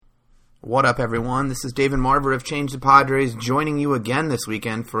What up, everyone? This is David Marver of Change the Padres, joining you again this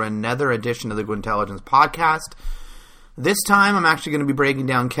weekend for another edition of the Good Intelligence podcast. This time, I'm actually going to be breaking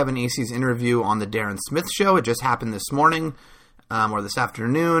down Kevin Acee's interview on the Darren Smith Show. It just happened this morning, or this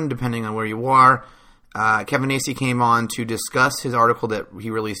afternoon, depending on where you are. Kevin Acee came on to discuss his article that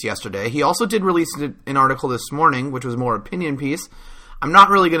he released yesterday. He also did release an article this morning, which was more opinion piece. I'm not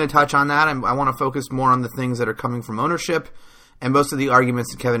really going to touch on that. I want to focus more on the things that are coming from ownership and most of the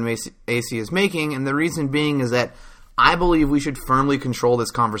arguments that Kevin Acee is making. And the reason being is that I believe we should firmly control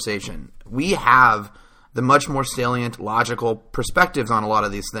this conversation. We have the much more salient, logical perspectives on a lot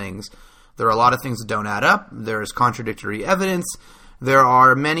of these things. There are a lot of things that don't add up. There's contradictory evidence. There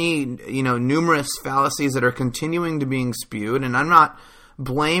are many, numerous fallacies that are continuing to being spewed. And I'm not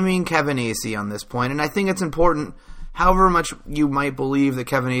blaming Kevin Acee on this point. And I think it's important, however much you might believe that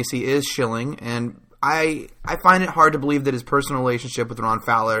Kevin Acee is shilling, and I find it hard to believe that his personal relationship with Ron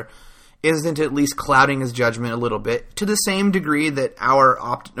Fowler isn't at least clouding his judgment a little bit, to the same degree that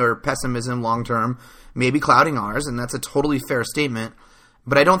our pessimism long-term may be clouding ours, and that's a totally fair statement.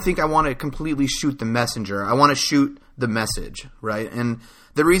 But I don't think I want to completely shoot the messenger. I want to shoot the message, right? And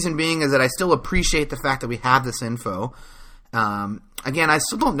the reason being is that I still appreciate the fact that we have this info. Again, I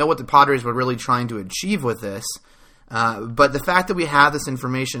still don't know what the Padres were really trying to achieve with this. But the fact that we have this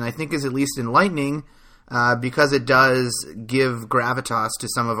information, I think, is at least enlightening because it does give gravitas to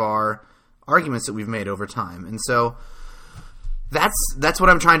some of our arguments that we've made over time. And so that's what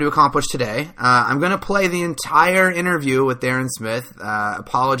I'm trying to accomplish today. I'm going to play the entire interview with Darren Smith.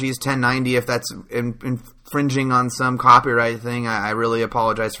 Apologies, 1090, if that's infringing on some copyright thing. I really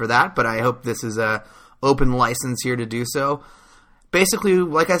apologize for that, but I hope this is a open license here to do so. Basically,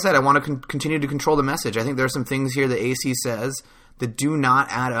 like I said, I want to continue to control the message. I think there are some things here that Acee says that do not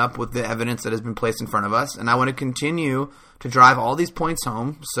add up with the evidence that has been placed in front of us, and I want to continue to drive all these points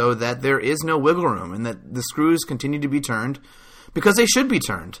home so that there is no wiggle room and that the screws continue to be turned because they should be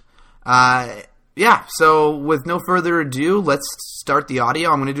turned. So with no further ado, let's start the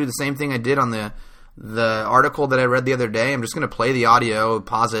audio. I'm going to do the same thing I did on the article that I read the other day. I'm just going to play the audio,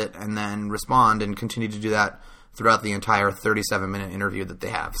 pause it, and then respond and continue to do that throughout the entire 37-minute interview that they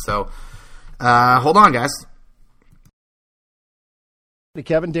have. So, hold on, guys. Hey,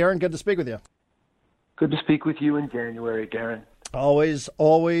 Kevin, Darren, good to speak with you. Good to speak with you in January, Darren. Always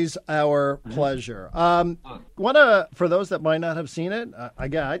our pleasure. For those that might not have seen it,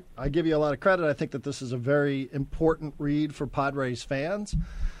 I give you a lot of credit. I think that this is a very important read for Padres fans.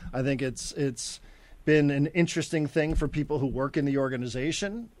 I think it's been an interesting thing for people who work in the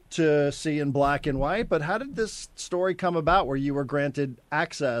organization to see in black and white. But how did this story come about where you were granted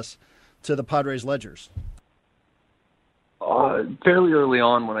access to the Padres ledgers? Fairly early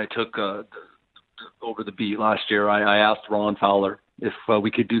on when I took over the beat last year, I asked Ron Fowler if we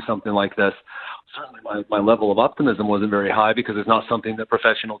could do something like this. Certainly my level of optimism wasn't very high because it's not something that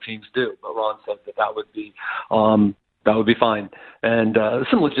professional teams do. But Ron said that would be fine. And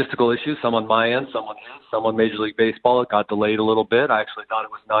some logistical issues, some on my end, some on his, some on Major League Baseball. It got delayed a little bit. I actually thought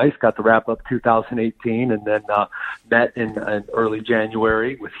it was nice. Got to wrap up 2018 and then met in early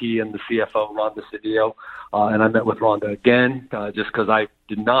January with he and the CFO, Rhonda Cedillo. And I met with Rhonda again just because I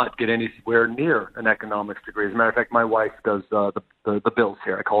did not get anywhere near an economics degree. As a matter of fact, my wife does the bills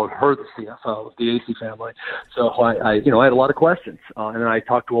here. I call her the CFO of the Acee family. So I had a lot of questions. And then I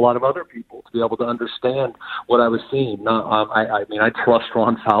talked to a lot of other people to be able to understand what I was seeing. I trust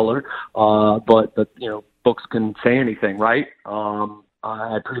Ron Fowler, but books can say anything, right?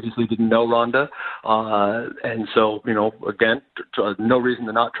 I previously didn't know Rhonda, and so, again, no reason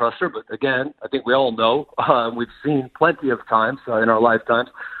to not trust her. But again, I think we all know, we've seen plenty of times in our lifetimes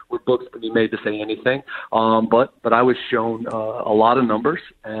where books can be made to say anything. But I was shown a lot of numbers,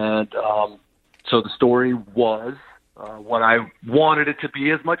 and so the story was what I wanted it to be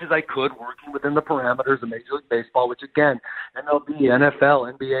as much as I could, working within the parameters of Major League Baseball, which again, MLB,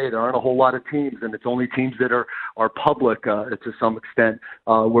 NFL, NBA, there aren't a whole lot of teams, and it's only teams that are public to some extent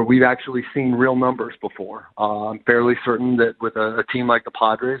where we've actually seen real numbers before. I'm fairly certain that with a team like the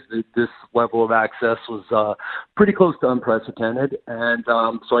Padres, this level of access was pretty close to unprecedented, and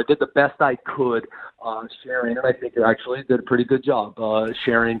so I did the best I could sharing, and I think it actually did a pretty good job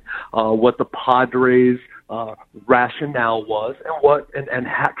sharing what the Padres rationale was and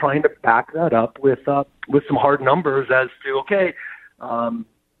trying to back that up with some hard numbers as to,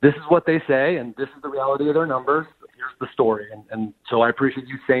 this is what they say and this is the reality of their numbers. Here's the story. And so I appreciate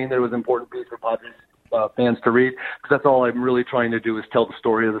you saying that it was an important piece for Padres fans to read, because that's all I'm really trying to do is tell the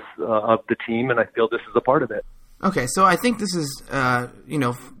story of the team, and I feel this is a part of it. Okay, so I think this is,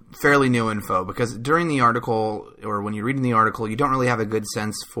 fairly new info, because during the article, or when you're reading the article, you don't really have a good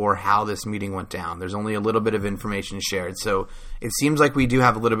sense for how this meeting went down. There's only a little bit of information shared. So it seems like we do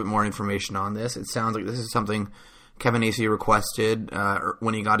have a little bit more information on this. It sounds like this is something Kevin Acee requested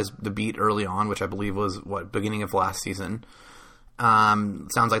when he got the beat early on, which I believe was, beginning of last season.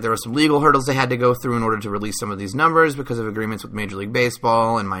 Sounds like there were some legal hurdles they had to go through in order to release some of these numbers because of agreements with Major League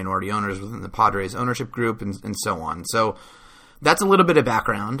Baseball and minority owners within the Padres ownership group and so on. So that's a little bit of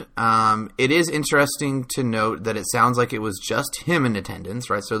background. It is interesting to note that it sounds like it was just him in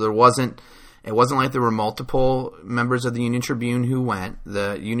attendance, right? So it wasn't like there were multiple members of the Union Tribune who went.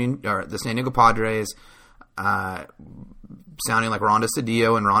 The San Diego Padres, sounding like Ron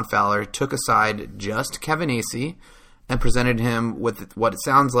DeCedillo and Ron Fowler, took aside just Kevin Acee and presented him with what it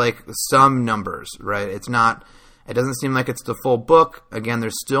sounds like some numbers, right? It doesn't seem like it's the full book. Again,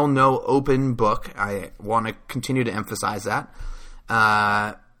 there's still no open book. I want to continue to emphasize that.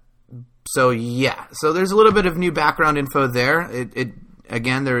 So there's a little bit of new background info there.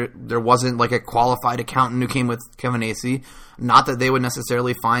 Again, there wasn't like a qualified accountant who came with Kevin Acee. Not that they would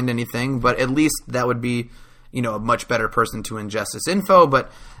necessarily find anything, but at least that would be, a much better person to ingest this info. But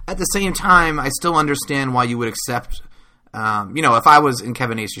at the same time, I still understand why you would accept. If I was in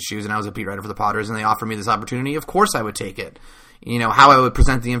Kevin Acee's shoes and I was a beat writer for the Padres and they offered me this opportunity, of course I would take it. How I would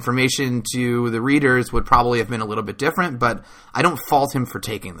present the information to the readers would probably have been a little bit different, but I don't fault him for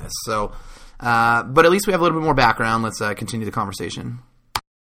taking this. So, but at least we have a little bit more background. Let's continue the conversation.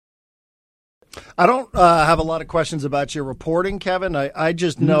 I don't have a lot of questions about your reporting, Kevin. I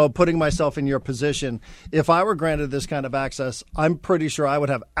just know, putting myself in your position, if I were granted this kind of access, I'm pretty sure I would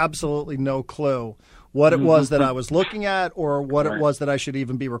have absolutely no clue what it was that I was looking at, or what it was that I should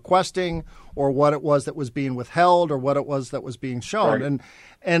even be requesting, or what it was that was being withheld, or what it was that was being shown. Right.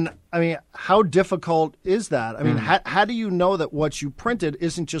 And I mean, how difficult is that? I mean, how do you know that what you printed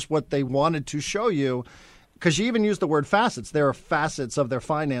isn't just what they wanted to show you? Because you even used the word facets. There are facets of their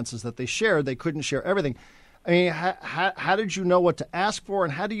finances that they shared. They couldn't share everything. I mean, how did you know what to ask for,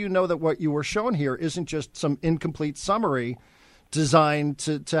 and how do you know that what you were shown here isn't just some incomplete summary designed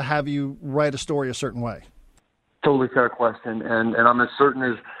to have you write a story a certain way? Totally fair question, and I'm as certain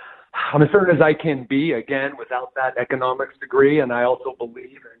as I can be. Again, without that economics degree, and I also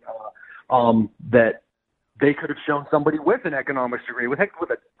believe that they could have shown somebody with an economics degree, with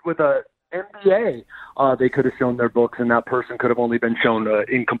a MBA. They could have shown their books, and that person could have only been shown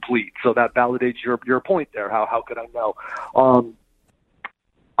incomplete. So that validates your point there. How could I know?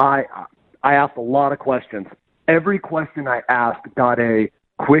 I asked a lot of questions. Every question I asked got a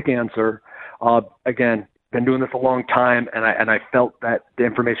quick answer. Again, been doing this a long time, and I felt that the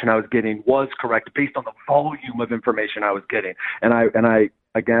information I was getting was correct based on the volume of information I was getting. And I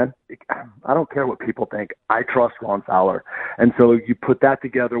again, I don't care what people think. I trust Ron Fowler. And so you put that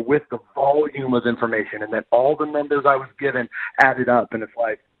together with the volume of information, and then all the numbers I was given added up, and it's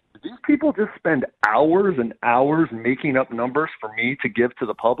like, these people just spend hours and hours making up numbers for me to give to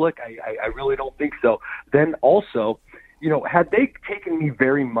the public? I really don't think so. Then also, had they taken me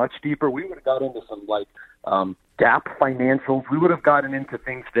very much deeper, we would have got into some GAAP financials. We would have gotten into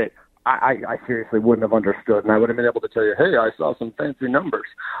things that I seriously wouldn't have understood, and I would have been able to tell you, hey, I saw some fancy numbers.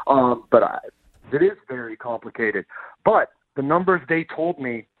 But it is very complicated. But the numbers they told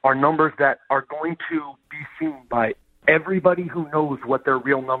me are numbers that are going to be seen by everybody who knows what their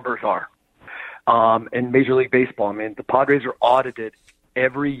real numbers are. In Major League Baseball, I mean, the Padres are audited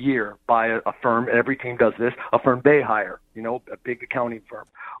every year by a firm. Every team does this, a firm they hire, a big accounting firm.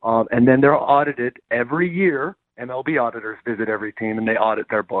 And then they're audited every year. MLB auditors visit every team and they audit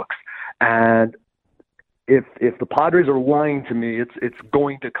their books. And if the Padres are lying to me, it's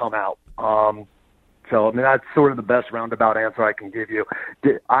going to come out. So, I mean, that's sort of the best roundabout answer I can give you.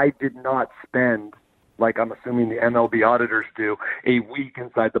 I did not spend, like I'm assuming the MLB auditors do, a week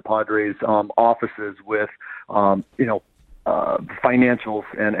inside the Padres offices with, financials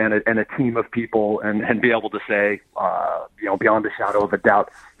and a team of people and be able to say, beyond a shadow of a doubt,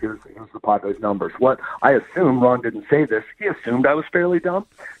 here's the Padres numbers. What I assume, Ron didn't say this, he assumed I was fairly dumb.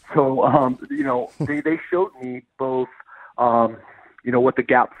 So, they showed me both, what the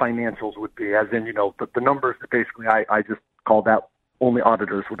GAAP financials would be, as in, the numbers that basically I just call that only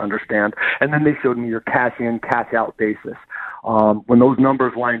auditors would understand. And then they showed me your cash in, cash out basis. When those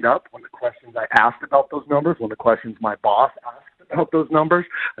numbers lined up, when the questions I asked about those numbers, when the questions my boss asked about those numbers,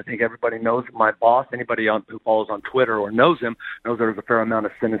 I think everybody knows my boss, anybody who follows on Twitter or knows him, knows there's a fair amount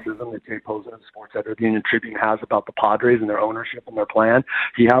of cynicism that Jay Posen, the sports editor of the Union Tribune, has about the Padres and their ownership and their plan.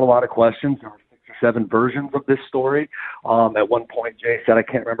 He had a lot of questions. There were 6 or 7 versions of this story. At one point, Jay said, I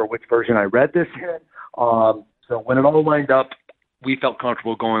can't remember which version I read this in. So when it all lined up, we felt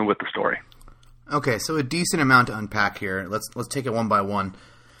comfortable going with the story. Okay, so a decent amount to unpack here. Let's take it one by one.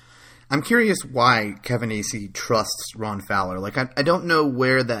 I'm curious why Kevin Acee trusts Ron Fowler. Like, I don't know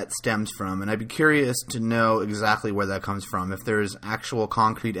where that stems from, and I'd be curious to know exactly where that comes from. If there's actual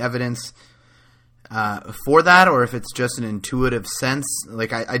concrete evidence for that, or if it's just an intuitive sense.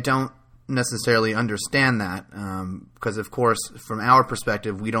 Like, I don't necessarily understand that because, of course, from our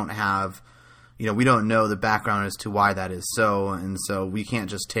perspective, we don't have, we don't know the background as to why that is so, and so we can't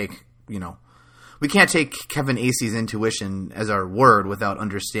just take, we can't take Kevin Acee's intuition as our word without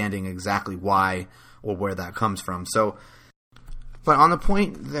understanding exactly why or where that comes from. So, but on the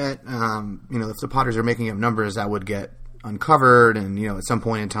point that, if the Padres are making up numbers, that would get uncovered and, at some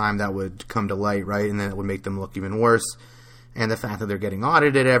point in time that would come to light, right? And then it would make them look even worse. And the fact that they're getting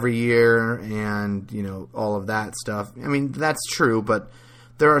audited every year and, all of that stuff. I mean, that's true, but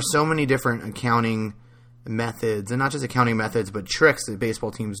there are so many different accounting methods, and not just accounting methods, but tricks that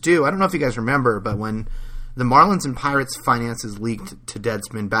baseball teams do. I don't know if you guys remember, but when the Marlins and Pirates finances leaked to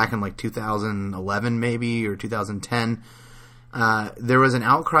Deadspin back in like 2011 maybe, or 2010, there was an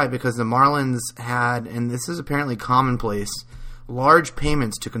outcry because the Marlins had, and this is apparently commonplace, large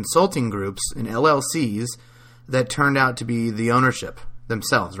payments to consulting groups and LLCs that turned out to be the ownership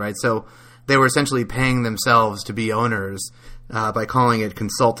themselves, right? So they were essentially paying themselves to be owners by calling it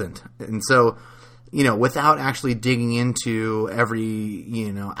consultant. And so, without actually digging into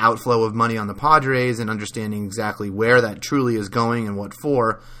every, outflow of money on the Padres and understanding exactly where that truly is going and what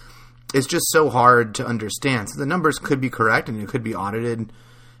for, it's just so hard to understand. So the numbers could be correct and it could be audited,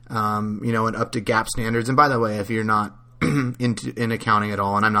 and up to GAAP standards. And by the way, if you're not in accounting at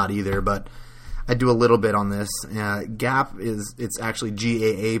all, and I'm not either, but I do a little bit on this. GAAP it's actually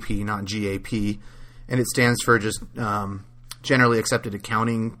GAAP, not GAP, and it stands for just generally accepted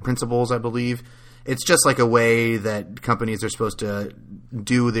accounting principles, I believe. It's just like a way that companies are supposed to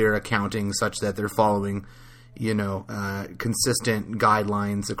do their accounting such that they're following, consistent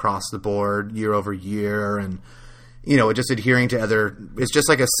guidelines across the board year over year, and just adhering to other. It's just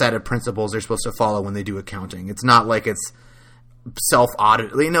like a set of principles they're supposed to follow when they do accounting. It's not like it's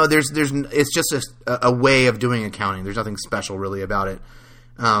self-audit. It's just a way of doing accounting. There's nothing special really about it.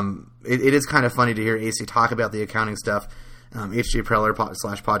 It is kind of funny to hear Acee talk about the accounting stuff. H.J. Preller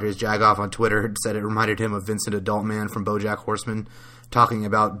 / Padres Jagoff on Twitter said it reminded him of Vincent Adultman from BoJack Horseman talking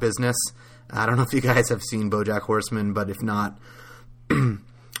about business. I don't know if you guys have seen BoJack Horseman, but if not,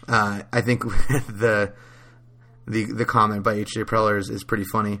 I think the comment by H.J. Preller is pretty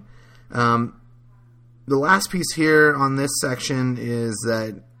funny. The last piece here on this section is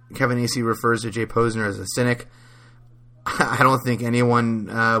that Kevin Acee refers to Jay Posner as a cynic. I don't think anyone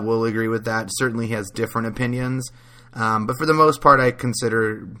will agree with that. Certainly he has different opinions. But for the most part, I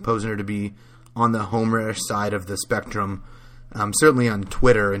consider Posner to be on the homerish side of the spectrum, certainly on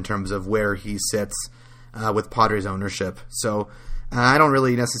Twitter in terms of where he sits with Padres ownership. So I don't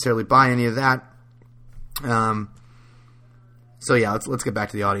really necessarily buy any of that. So yeah, let's get back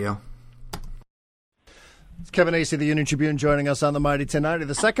to the audio. It's Kevin Acee, the Union Tribune, joining us on the Mighty 1090.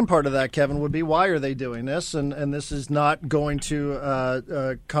 The second part of that, Kevin, would be why are they doing this? And this is not going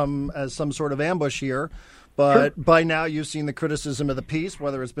to come as some sort of ambush here. But sure. By now you've seen the criticism of the piece,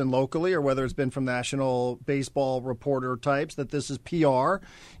 whether it's been locally or whether it's been from national baseball reporter types, that this is PR.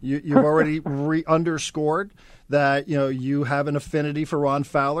 You've already underscored that you have an affinity for Ron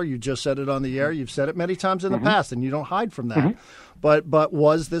Fowler. You just said it on the air. You've said it many times in the past, and you don't hide from that. Mm-hmm. But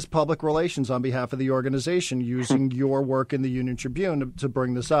was this public relations on behalf of the organization using your work in the Union Tribune to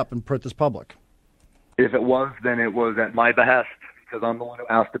bring this up and put this public? If it was, then it was at my behest, because I'm the one who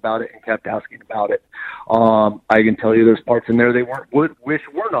asked about it and kept asking about it. I can tell you there's parts in there they wish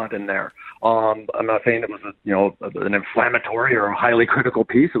were not in there. I'm not saying it was an inflammatory or a highly critical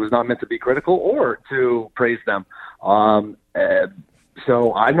piece. It was not meant to be critical or to praise them.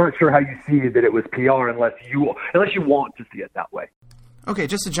 So I'm not sure how you see that it was PR unless you want to see it that way. Okay,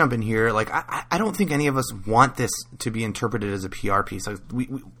 just to jump in here, I don't think any of us want this to be interpreted as a PR piece. I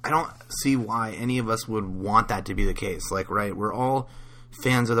don't see why any of us would want that to be the case. Right, we're all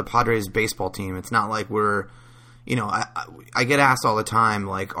fans of the Padres baseball team. It's not like we're, I get asked all the time,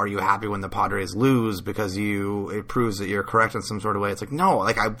 are you happy when the Padres lose because it proves that you're correct in some sort of way? It's no,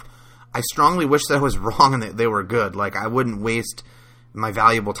 I strongly wish that I was wrong and that they were good. I wouldn't waste my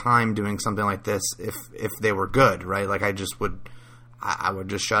valuable time doing something like this if they were good, right? I would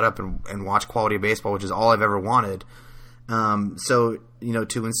just shut up and watch quality baseball, which is all I've ever wanted. So,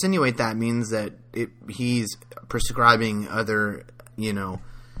 to insinuate that means that he's prescribing other,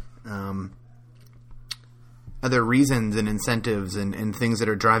 reasons and incentives and things that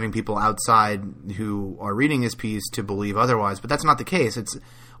are driving people outside who are reading his piece to believe otherwise. But that's not the case.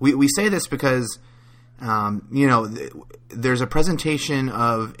 We say this because, there's a presentation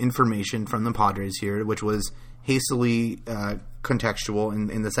of information from the Padres here, which was hastily contextual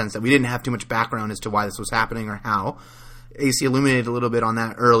in the sense that we didn't have too much background as to why this was happening or how. AC illuminated a little bit on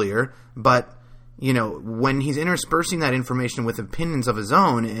that earlier, but when he's interspersing that information with opinions of his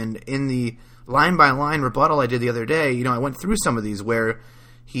own, and in the line-by-line rebuttal I did the other day, I went through some of these where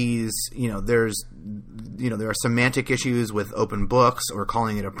he's, there are semantic issues with open books or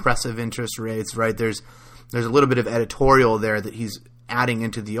calling it oppressive interest rates, right? There's a little bit of editorial there that he's adding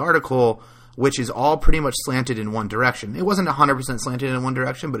into the article, which is all pretty much slanted in one direction. It wasn't 100% slanted in one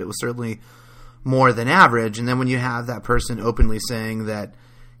direction, but it was certainly more than average. And then when you have that person openly saying that,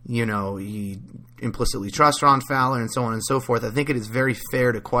 he implicitly trusts Ron Fowler and so on and so forth, I think it is very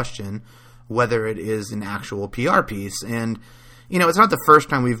fair to question whether it is an actual PR piece. And, it's not the first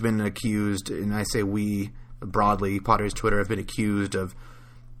time we've been accused, and I say we broadly, Padres Twitter, have been accused of,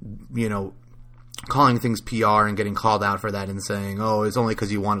 calling things PR and getting called out for that and saying, oh, it's only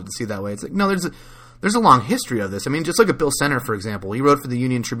because you wanted to see that way. It's like, no, there's a long history of this. I mean, just look at Bill Center, for example. He wrote for the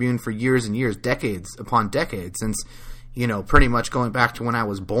Union Tribune for years and years, decades upon decades, since, pretty much going back to when I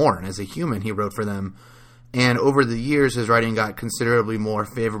was born as a human, he wrote for them. And over the years, his writing got considerably more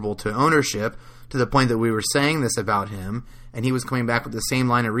favorable to ownership, to the point that we were saying this about him, and he was coming back with the same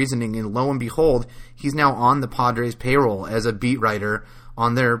line of reasoning, and lo and behold, he's now on the Padres payroll as a beat writer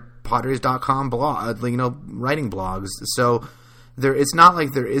on their Padres.com blog, writing blogs. So it's not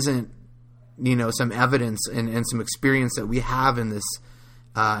like there isn't, some evidence and some experience that we have in this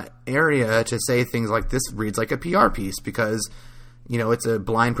area to say things like this reads like a PR piece, because, it's a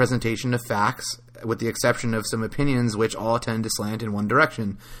blind presentation of facts, with the exception of some opinions which all tend to slant in one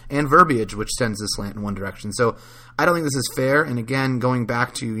direction, and verbiage which tends to slant in one direction. So I don't think this is fair. And again, going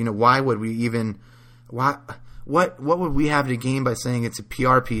back to, why would we even, what would we have to gain by saying it's a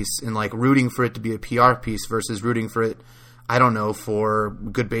PR piece and like rooting for it to be a PR piece versus rooting for it, I don't know, for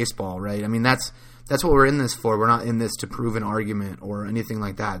good baseball, right? I mean, that's what we're in this for. We're not in this to prove an argument or anything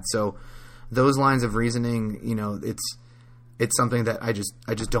like that. So those lines of reasoning, it's something that I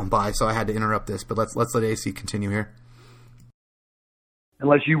just don't buy. So I had to interrupt this, but let's let AC continue here.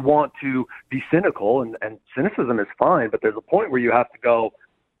 Unless you want to be cynical, and cynicism is fine, but there's a point where you have to go,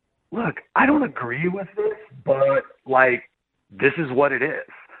 look, I don't agree with this, but like, this is what it is.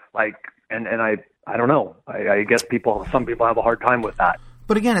 Like, and I don't know. I guess some people have a hard time with that.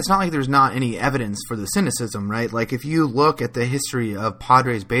 But again, it's not like there's not any evidence for the cynicism, right? Like, if you look at the history of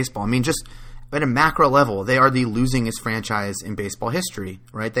Padres baseball, I mean, just at a macro level, they are the losingest franchise in baseball history,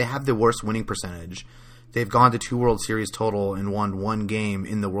 right? They have the worst winning percentage. They've gone to 2 World Series total and won 1 game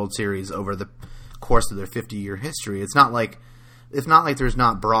in the World Series over the course of their 50-year history. It's not like there's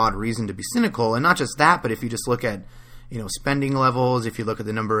not broad reason to be cynical. And not just that, but if you just look at, spending levels, if you look at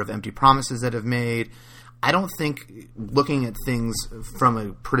the number of empty promises that have made, I don't think looking at things from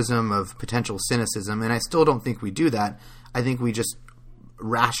a prism of potential cynicism, and I still don't think we do that. I think we just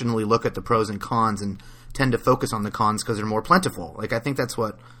rationally look at the pros and cons and tend to focus on the cons because they're more plentiful. Like, I think that's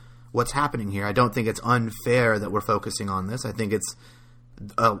what's happening here. I don't think it's unfair that we're focusing on this. I think it's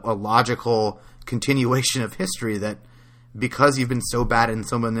a logical continuation of history that, because you've been so bad in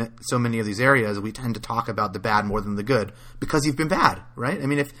so many of these areas, we tend to talk about the bad more than the good because you've been bad, right? I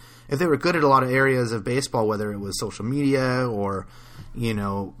mean, if they were good at a lot of areas of baseball, whether it was social media or,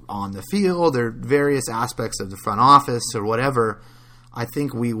 on the field or various aspects of the front office or whatever, I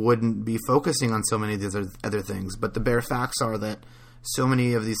think we wouldn't be focusing on so many of these other things. But the bare facts are that so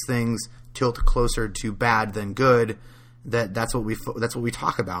many of these things tilt closer to bad than good, that's what we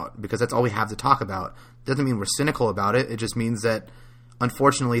talk about, because that's all we have to talk about. Doesn't mean we're cynical about it. It just means that,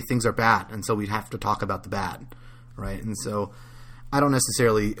 unfortunately, things are bad, and so we'd have to talk about the bad, right? And so I don't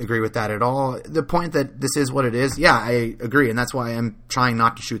necessarily agree with that at all. The point that this is what it is, yeah, I agree, and that's why I'm trying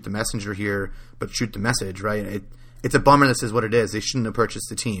not to shoot the messenger here, but shoot the message, right? It's a bummer this is what it is. They shouldn't have purchased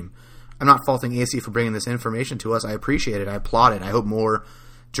the team. I'm not faulting AC for bringing this information to us. I appreciate it. I applaud it. I hope more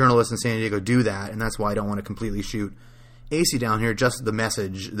journalists in San Diego do that, and that's why I don't want to completely shoot AC down here, just the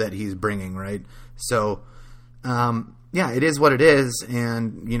message that he's bringing, right? So, yeah, it is what it is,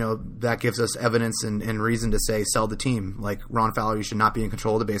 and, that gives us evidence and reason to say sell the team. Like, Ron Fowler, you should not be in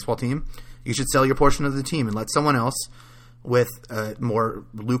control of the baseball team. You should sell your portion of the team and let someone else with more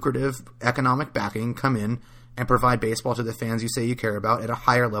lucrative economic backing come in and provide baseball to the fans you say you care about at a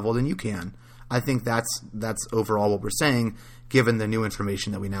higher level than you can. I think that's overall what we're saying, given the new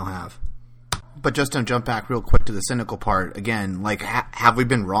information that we now have. But just to jump back real quick to the cynical part, again, like, have we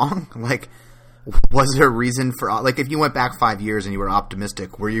been wrong? Like, was there a reason for, like, if you went back 5 years and you were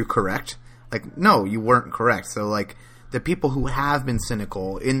optimistic, were you correct? Like, no, you weren't correct. So, like, the people who have been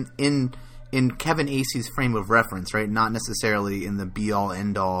cynical in Kevin Acey's frame of reference, right, not necessarily in the be-all,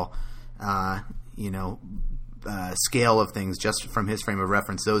 end-all, scale of things, just from his frame of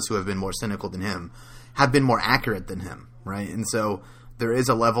reference, those who have been more cynical than him have been more accurate than him, right? And so there is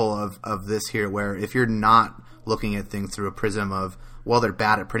a level of this here where if you're not looking at things through a prism of, well, they're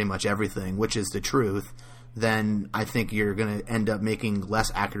bad at pretty much everything, which is the truth, then I think you're going to end up making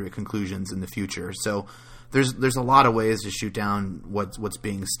less accurate conclusions in the future. So there's a lot of ways to shoot down what's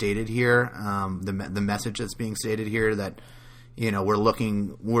being stated here, the message that's being stated here, that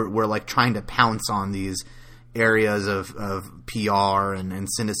we're like trying to pounce on these areas of PR and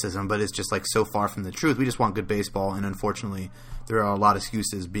cynicism, but it's just like so far from the truth. We just want good baseball, and unfortunately there are a lot of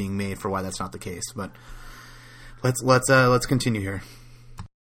excuses being made for why that's not the case. But let's continue here.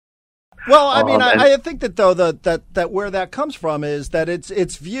 Well, I mean, I think that though that where that comes from is that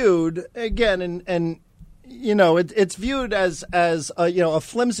it's viewed again, and it's viewed as a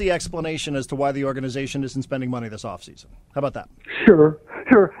flimsy explanation as to why the organization isn't spending money this offseason. How about that? Sure.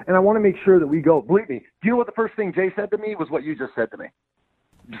 And I want to make sure that we go. Believe me, do you know what the first thing Jay said to me was what you just said to me?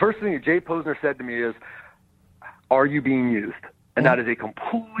 The first thing that Jay Posner said to me is, "Are you being used?" And that is a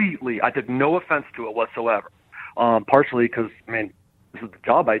completely, I took no offense to it whatsoever. Partially because, I mean, this is the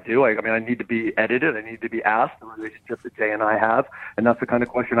job I do. I need to be edited. I need to be asked the relationship that Jay and I have. And that's the kind of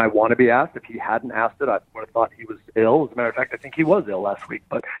question I want to be asked. If he hadn't asked it, I would have thought he was ill. As a matter of fact, I think he was ill last week,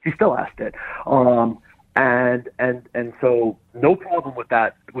 but he still asked it. And so no problem with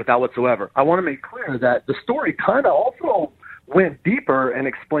that whatsoever. I want to make clear that the story kind of also went deeper and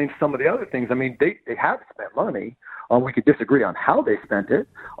explained some of the other things. I mean, they have spent money. We could disagree on how they spent it,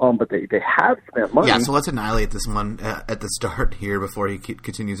 but they have spent money. Yeah, so let's annihilate this one at the start here before he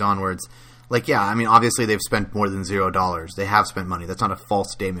continues onwards. Like, yeah, I mean, obviously they've spent more than $0. They have spent money. That's not a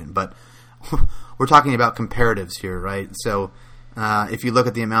false statement, but we're talking about comparatives here, right? So if you look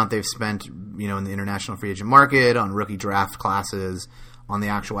at the amount they've spent, in the international free agent market, on rookie draft classes, on the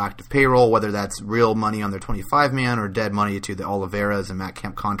actual active payroll, whether that's real money on their 25-man or dead money to the Oliveras and Matt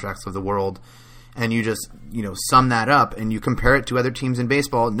Kemp contracts of the world, and you just, sum that up and you compare it to other teams in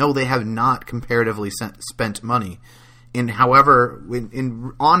baseball, no, they have not comparatively spent money. In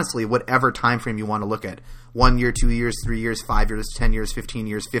honestly, whatever time frame you want to look at, 1 year, 2 years, 3 years, 5 years, 10 years, 15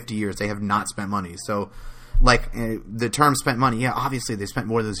 years, 50 years, they have not spent money. So, the term spent money, yeah, obviously they spent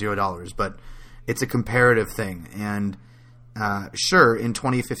more than $0, but it's a comparative thing. And sure, in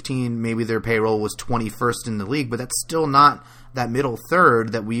 2015, maybe their payroll was 21st in the league, but that's still not that middle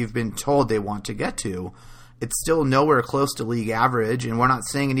third that we've been told they want to get to. It's still nowhere close to league average, and we're not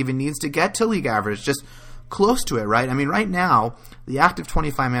saying it even needs to get to league average, just close to it, right? I mean, right now, the active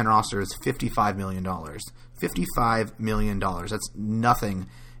 25-man roster is $55 million. $55 million. That's nothing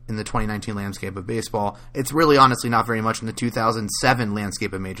in the 2019 landscape of baseball. It's really honestly not very much in the 2007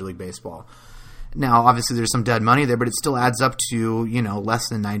 landscape of Major League Baseball. Now, obviously, there's some dead money there, but it still adds up to, less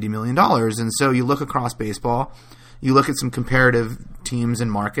than $90 million. And so you look across baseball, you look at some comparative teams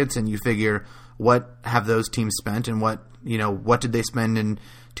and markets, and you figure, what have those teams spent, and what did they spend in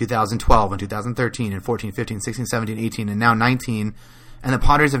 2012 and 2013 and 14, 15, 16, 17, 18, and now 19, and the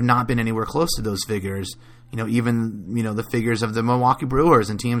Padres have not been anywhere close to those figures. Even the figures of the Milwaukee Brewers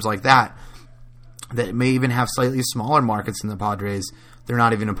and teams like that may even have slightly smaller markets than the Padres. They're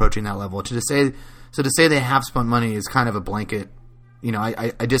not even approaching that level. To say they have spent money is kind of a blanket.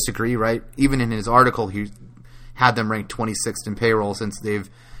 I disagree, right? Even in his article, he had them ranked 26th in payroll since they've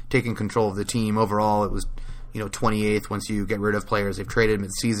taken control of the team. Overall, it was 28th once you get rid of players they've traded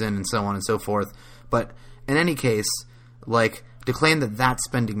mid-season and so on and so forth. But in any case, to claim that that's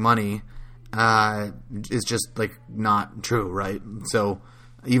spending money is just not true, right? So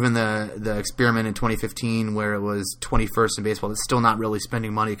even the experiment in 2015 where it was 21st in baseball, that's still not really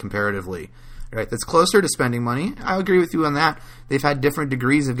spending money comparatively, right? That's closer to spending money. I agree with you on that. They've had different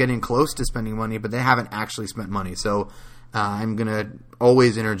degrees of getting close to spending money, but they haven't actually spent money. So I'm going to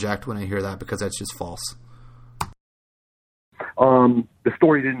always interject when I hear that because that's just false. The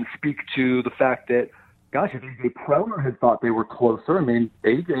story didn't speak to the fact that, gosh, if AJ Preller had thought they were closer, I mean,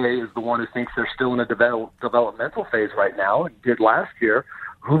 AJ is the one who thinks they're still in a developmental phase right now and did last year.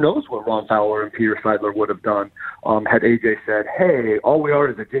 Who knows what Ron Fowler and Peter Seidler would have done had AJ said, hey, all we are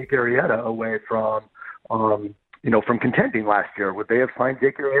is a Jake Arrieta away from contending last year. Would they have signed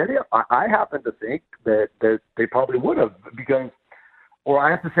Jake Arrieta? I happen to think that they probably would have, because or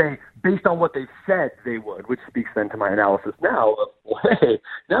I have to say, based on what they've said, they would, which speaks then to my analysis now of, well, hey,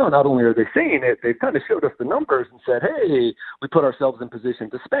 now not only are they saying it, they've kind of showed us the numbers and said, hey, we put ourselves in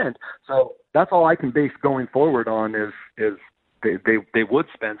position to spend. So that's all I can base going forward on is they would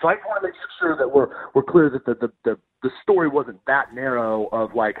spend. So I just want to make sure that we're clear that the story wasn't that narrow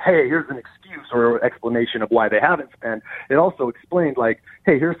of like, hey, here's an excuse or explanation of why they haven't spent. It also explained like,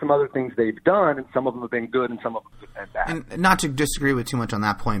 hey, here's some other things they've done, and some of them have been good and some of them have been bad. And not to disagree with too much on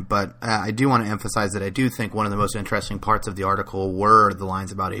that point, but I do want to emphasize that I do think one of the most interesting parts of the article were the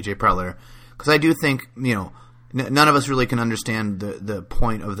lines about A.J. Preller, because I do think, none of us really can understand the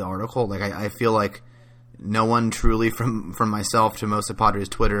point of the article. Like, I feel like no one truly, from myself to most of Padres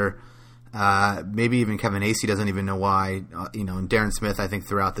Twitter, maybe even Kevin Acee doesn't even know why. And Darren Smith, I think,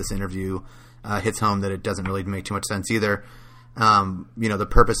 throughout this interview hits home that it doesn't really make too much sense either. The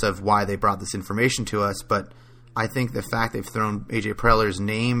purpose of why they brought this information to us, but I think the fact they've thrown A.J. Preller's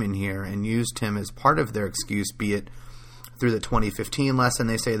name in here and used him as part of their excuse, be it through the 2015 lesson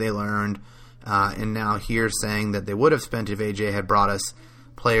they say they learned, and now here saying that they would have spent if A.J. had brought us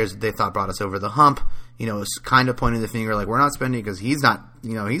players that they thought brought us over the hump. It's kind of pointing the finger like we're not spending because he's not,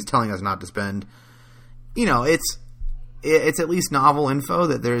 he's telling us not to spend. It's at least novel info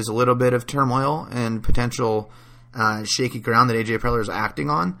that there's a little bit of turmoil and potential shaky ground that A.J. Preller is acting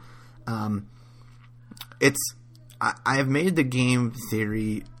on. I have made the game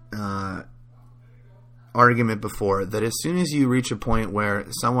theory argument before that as soon as you reach a point where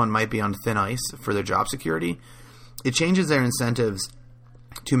someone might be on thin ice for their job security, it changes their incentives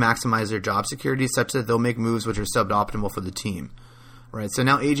to maximize their job security such that they'll make moves which are suboptimal for the team, right? So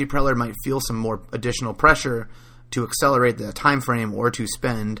now A.J. Preller might feel some more additional pressure to accelerate the time frame or to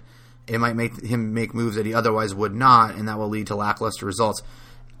spend. It might make him make moves that he otherwise would not, and that will lead to lackluster results.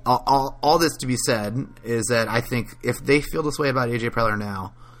 All this to be said is that I think if they feel this way about A.J. Preller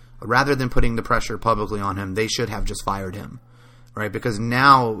now, rather than putting the pressure publicly on him, they should have just fired him, right? Because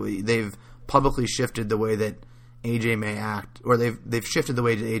now they've publicly shifted the way that AJ may act, or they've shifted the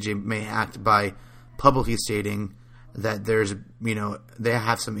way that AJ may act by publicly stating that there's, they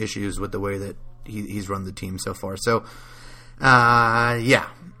have some issues with the way that he's run the team so far. So, yeah.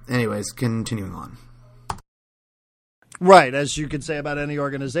 Anyways, continuing on. Right, as you could say about any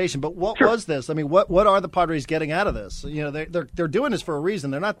organization. But what was this? I mean, what are the Padres getting out of this? They're doing this for a reason.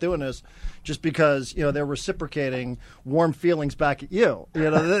 They're not doing this just because they're reciprocating warm feelings back at you.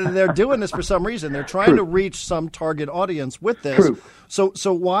 They're doing this for some reason. They're trying to reach some target audience with this. So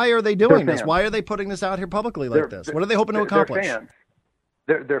why are they doing this? Why are they putting this out here publicly like this? What are they hoping to accomplish?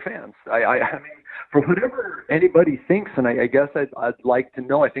 They're fans. I mean, for whatever anybody thinks, and I guess I'd like to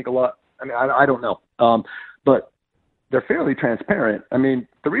know. I think a lot. I mean, I don't know, but they're fairly transparent. I mean,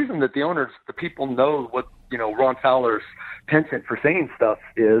 the reason that the owners, the people know what, Ron Fowler's penchant for saying stuff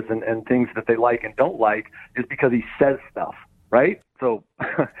is and things that they like and don't like is because he says stuff, right? So,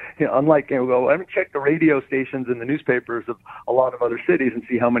 unlike, I haven't checked the radio stations and the newspapers of a lot of other cities and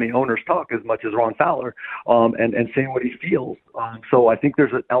see how many owners talk as much as Ron Fowler and saying what he feels. So I think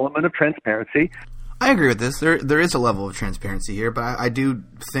there's an element of transparency. I agree with this. There is a level of transparency here, but I do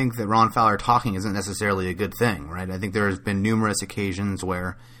think that Ron Fowler talking isn't necessarily a good thing, right? I think there has been numerous occasions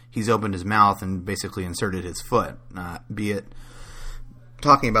where he's opened his mouth and basically inserted his foot, be it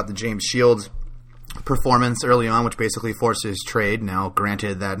talking about the James Shields performance early on, which basically forced his trade. Now,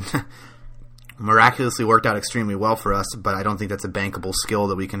 granted, that miraculously worked out extremely well for us, but I don't think that's a bankable skill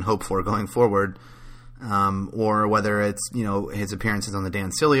that we can hope for going forward. Or whether it's, his appearances on the Dan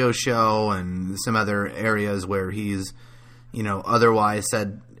Sileo show and some other areas where he's, otherwise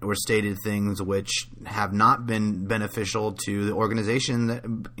said or stated things which have not been beneficial to the organization that,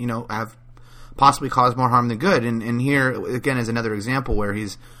 have possibly caused more harm than good. And here, again, is another example where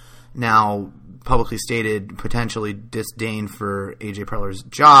he's now publicly stated potentially disdain for A.J. Preller's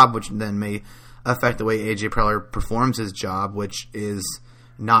job, which then may affect the way A.J. Preller performs his job, which is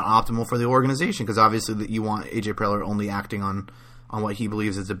not optimal for the organization, because obviously that you want A.J. Preller only acting on what he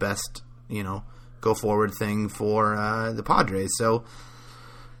believes is the best, go forward thing for the Padres. So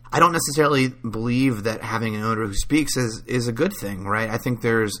I don't necessarily believe that having an owner who speaks is a good thing, right? I think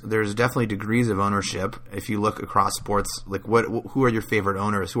there's definitely degrees of ownership. If you look across sports, like who are your favorite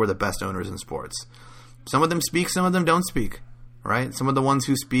owners? Who are the best owners in sports? Some of them speak, some of them don't speak, right? Some of the ones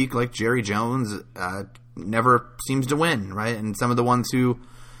who speak, like Jerry Jones, never seems to win, right? And some of the ones who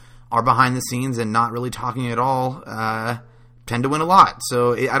are behind the scenes and not really talking at all tend to win a lot.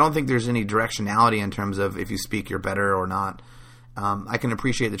 So I don't think there's any directionality in terms of if you speak, you're better or not. I can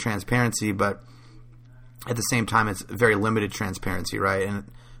appreciate the transparency, but at the same time, it's very limited transparency, right?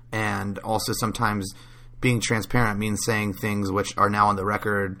 And also sometimes being transparent means saying things which are now on the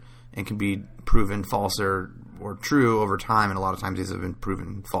record and can be proven false or true over time, and a lot of times these have been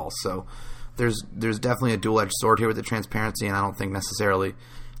proven false. So there's definitely a dual-edged sword here with the transparency, and I don't think necessarily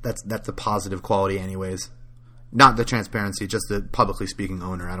that's a positive quality anyways. Not the transparency, just the publicly speaking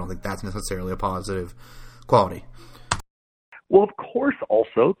owner. I don't think that's necessarily a positive quality. Well, of course,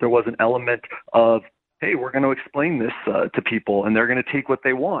 also, there was an element of, hey, we're going to explain this to people, and they're going to take what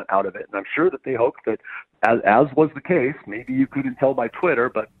they want out of it. And I'm sure that they hoped that, as was the case, maybe you couldn't tell by Twitter,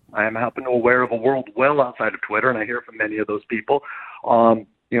 but I am happen to aware of a world well outside of Twitter, and I hear from many of those people.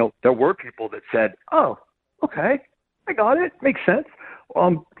 There were people that said, oh, okay, I got it. Makes sense.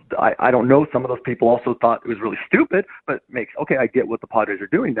 I don't know. Some of those people also thought it was really stupid, but I get what the Padres are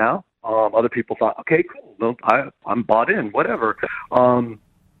doing now. Other people thought, okay, cool. Well, I'm bought in, whatever.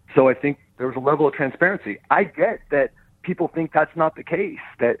 So I think there was a level of transparency. I get that people think that's not the case,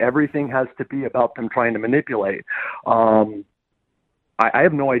 that everything has to be about them trying to manipulate. I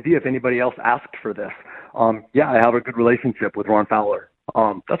have no idea if anybody else asked for this. I have a good relationship with Ron Fowler.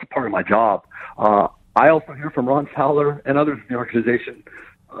 That's a part of my job. I also hear from Ron Fowler and others in the organization,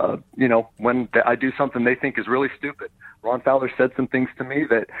 when I do something they think is really stupid. Ron Fowler said some things to me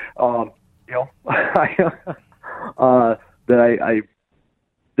that,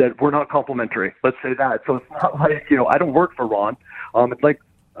 that were not complimentary. Let's say that. So it's not like, I don't work for Ron. It's like,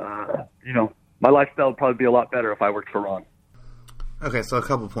 my lifestyle would probably be a lot better if I worked for Ron. Okay, so a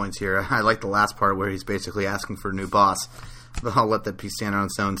couple points here. I like the last part where he's basically asking for a new boss, but I'll let that piece stand on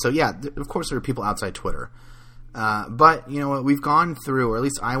its own. So yeah, of course there are people outside Twitter. But you know what, we've gone through, or at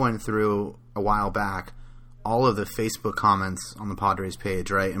least I went through a while back, all of the Facebook comments on the Padres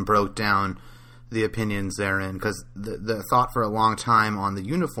page, right, and broke down the opinions therein, because the thought for a long time on the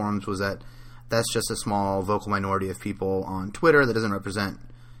uniforms was that that's just a small vocal minority of people on Twitter that doesn't represent,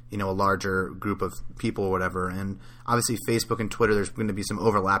 a larger group of people or whatever. And obviously Facebook and Twitter, there's going to be some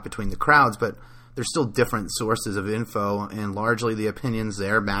overlap between the crowds, but there's still different sources of info, and largely the opinions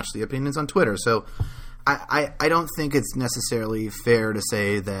there match the opinions on Twitter. So I don't think it's necessarily fair to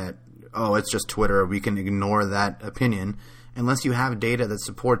say that, oh, it's just Twitter, we can ignore that opinion, unless you have data that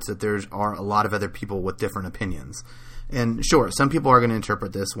supports that there are a lot of other people with different opinions. And sure, some people are going to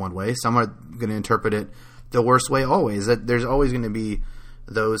interpret this one way. Some are going to interpret it the worst way always. That there's always going to be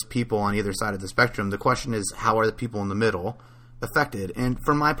those people on either side of the spectrum. The question is, how are the people in the middle affected? And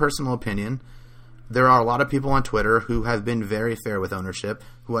from my personal opinion, there are a lot of people on Twitter who have been very fair with ownership,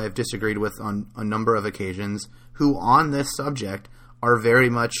 who I have disagreed with on a number of occasions, who on this subject are very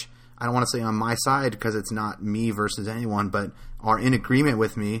much, I don't want to say on my side because it's not me versus anyone, but are in agreement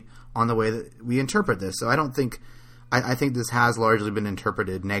with me on the way that we interpret this. So I think this has largely been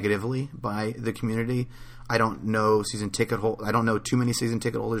interpreted negatively by the community. I don't know I don't know too many season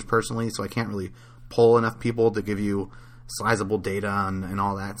ticket holders personally, so I can't really poll enough people to give you sizable data and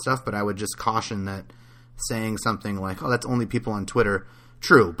all that stuff. But I would just caution that saying something like, "Oh, that's only people on Twitter."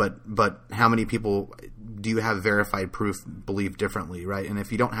 True, but how many people do you have verified proof believe differently, right? And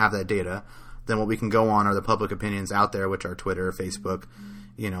if you don't have that data, then what we can go on are the public opinions out there, which are Twitter, Facebook,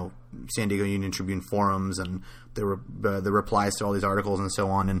 San Diego Union Tribune forums, and the replies to all these articles and so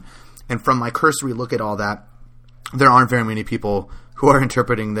on. And from my cursory look at all that, there aren't very many people who are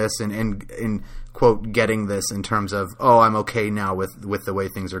interpreting this and quote, getting this in terms of, oh, I'm okay now with the way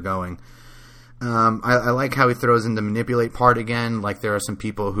things are going. I like how he throws in the manipulate part again. Like, there are some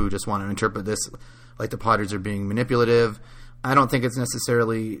people who just want to interpret this like the Padres are being manipulative. I don't think it's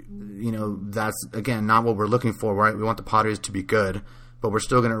necessarily, that's, again, not what we're looking for, right? We want the Padres to be good, but we're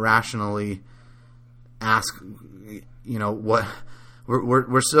still going to rationally ask, what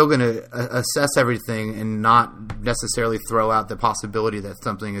we're still going to assess everything and not necessarily throw out the possibility that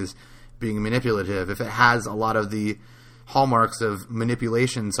something is being manipulative. If it has a lot of the hallmarks of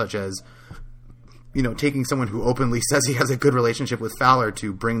manipulation, such as, taking someone who openly says he has a good relationship with Fowler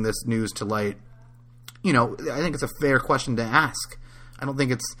to bring this news to light, I think it's a fair question to ask. I don't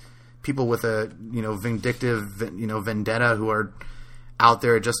think it's people with a, vindictive, vendetta who are out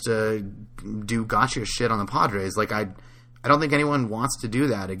there just to do gotcha shit on the Padres. Like, I don't think anyone wants to do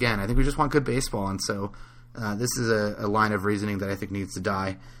that. Again, I think we just want good baseball. And so this is a line of reasoning that I think needs to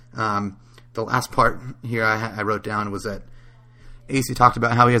die. The last part here I wrote down was that AC talked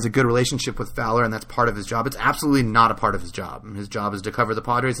about how he has a good relationship with Fowler, and that's part of his job. It's absolutely not a part of his job. His job is to cover the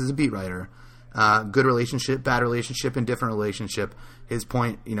Padres as a beat writer. Good relationship, bad relationship, indifferent relationship. His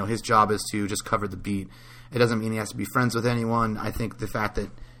point, his job is to just cover the beat. It doesn't mean he has to be friends with anyone. I think the fact that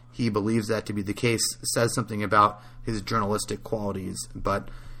he believes that to be the case says something about his journalistic qualities. But,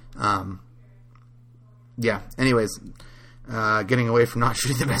 anyways, getting away from not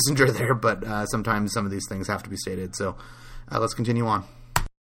shooting the messenger there, but sometimes some of these things have to be stated. So let's continue on.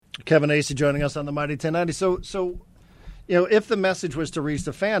 Kevin Acee joining us on the Mighty 1090. So, if the message was to reach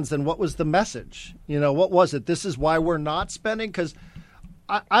the fans, then what was the message? What was it? This is why we're not spending? Because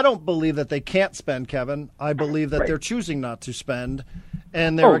I don't believe that they can't spend, Kevin. I believe that they're choosing not to spend.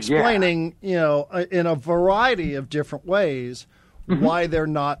 And they're explaining, in a variety of different ways, why they're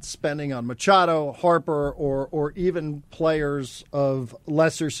not spending on Machado, Harper, or even players of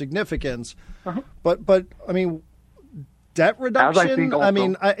lesser significance. But I mean, debt reduction.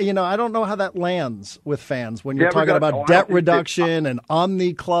 I don't know how that lands with fans when you're talking about debt reduction and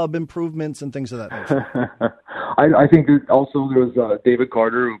Omni Club improvements and things of that nature. I think also there was David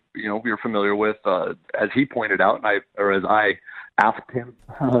Carter, who we were familiar with, as he pointed out, as I asked him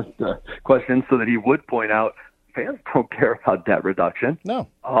the question so that he would point out, fans don't care about debt reduction. No.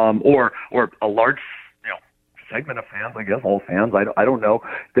 Or a large segment of fans, I guess all fans. I don't know.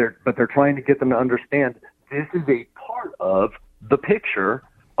 They're trying to get them to understand this is a part of the picture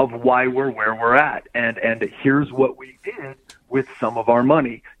of why we're where we're at, and here's what we did with some of our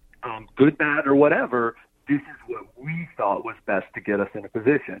money, good, bad, or whatever. This is what we thought was best to get us in a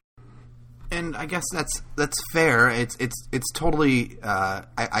position. And I guess that's fair. It's totally.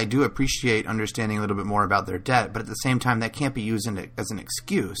 I do appreciate understanding a little bit more about their debt, but at the same time, that can't be used as an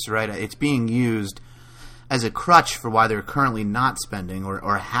excuse, right? It's being used as a crutch for why they're currently not spending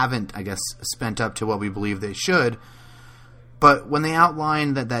or haven't, I guess, spent up to what we believe they should. But when they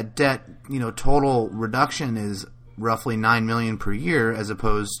outline that debt, total reduction is roughly $9 million per year as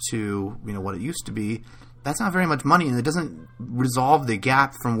opposed to what it used to be. That's not very much money, and it doesn't resolve the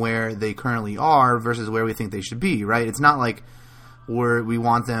gap from where they currently are versus where we think they should be, right? It's not like we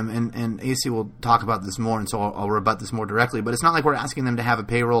want them, and Acee will talk about this more, and so I'll rebut this more directly, but it's not like we're asking them to have a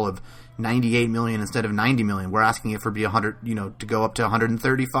payroll of $98 million instead of $90 million. We're asking it for 100, to go up to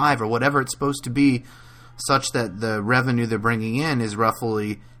 135 or whatever it's supposed to be, such that the revenue they're bringing in is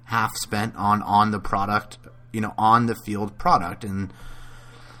roughly half spent on the product, on the field product, and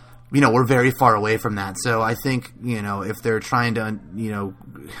we're very far away from that. So I think, if they're trying to,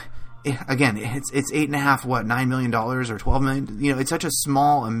 again, it's $8.5, $9 million or $12 million. It's such a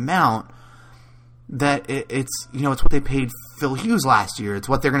small amount that it's what they paid Phil Hughes last year. It's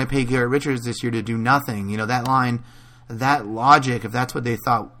what they're going to pay Garrett Richards this year to do nothing. That line, that logic, if that's what they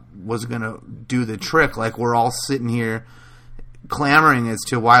thought was going to do the trick, like we're all sitting here clamoring as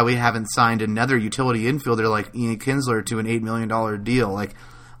to why we haven't signed another utility infielder like Ian Kinsler to an $8 million deal.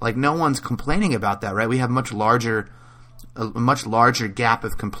 Like no one's complaining about that, right? We have a much larger gap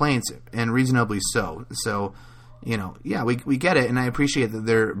of complaints, and reasonably so. So, we get it, and I appreciate that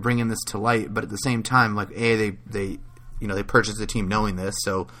they're bringing this to light. But at the same time, like they purchased the team knowing this,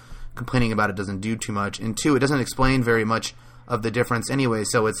 so complaining about it doesn't do too much. And two, it doesn't explain very much of the difference anyway.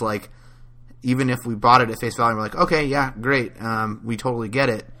 So it's like, even if we bought it at face value, and we're like, okay, yeah, great, we totally get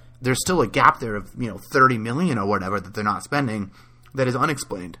it. There's still a gap there of $30 million or whatever that they're not spending. That is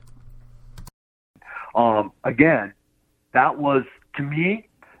unexplained. Again, that was, to me,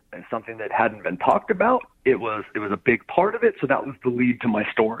 something that hadn't been talked about. It was a big part of it, so that was the lead to my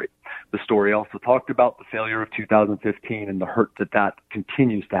story. The story also talked about the failure of 2015 and the hurt that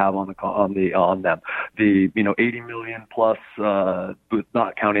continues to have on them. The $80 million plus,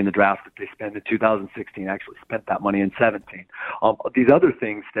 not counting the draft that they spent in 2016, actually spent that money in 17. These other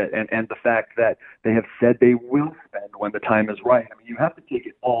things and the fact that they have said they will spend when the time is right. I mean, you have to take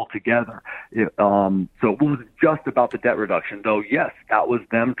it all together. So it wasn't just about the debt reduction, though. Yes, that was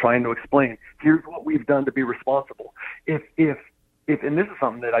them trying to explain, here's what we've done to be responsible. If and this is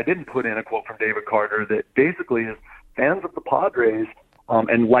something that I didn't put in a quote from David Carter, that basically is fans of the Padres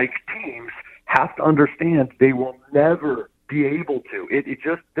and like teams have to understand they will never be able to.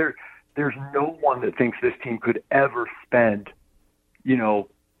 There's no one that thinks this team could ever spend,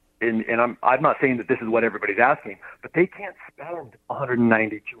 and I'm not saying that this is what everybody's asking, but they can't spend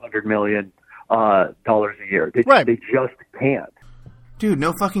 $190-200 million dollars a year. They just can't. Dude,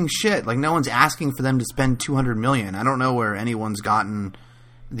 no fucking shit. Like, no one's asking for them to spend $200 million. I don't know where anyone's gotten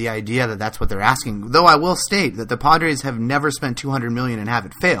the idea that that's what they're asking. Though I will state that the Padres have never spent $200 million and have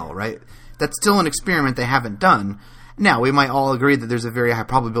it fail, right? That's still an experiment they haven't done. Now, we might all agree that there's a very high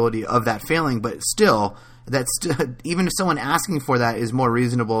probability of that failing, but still, even if someone asking for that is more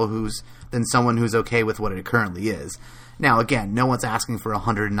reasonable than someone who's okay with what it currently is. Now, again, no one's asking for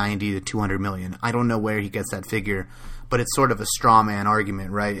 $190 to $200 million. I don't know where he gets that figure, but it's sort of a straw man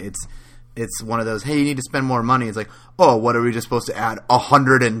argument, right? It's it's one of those, hey, you need to spend more money. It's like, oh, what are we just supposed to add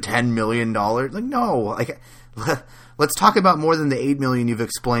 $110 million? Like, no, like, let's talk about more than the $8 million you've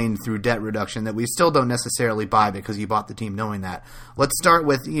explained through debt reduction that we still don't necessarily buy because you bought the team knowing that. Let's start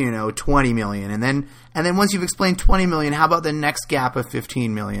with, $20 million. And then once you've explained $20 million, how about the next gap of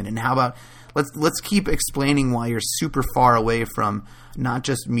 $15 million? And how about, let's keep explaining why you're super far away from not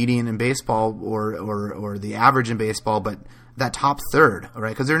just median in baseball or the average in baseball, but that top third, right?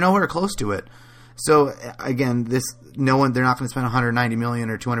 Because they're nowhere close to it. So again, they're not going to spend $190 million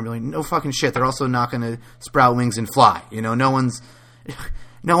or $200 million. No fucking shit. They're also not going to sprout wings and fly. No one's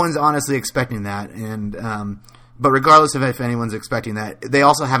honestly expecting that. And but regardless of if anyone's expecting that, they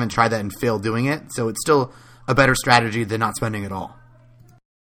also haven't tried that and failed doing it. So it's still a better strategy than not spending at all.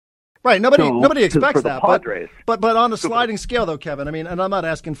 Right, nobody expects that, but on a sliding so scale, though, Kevin. I mean, and I'm not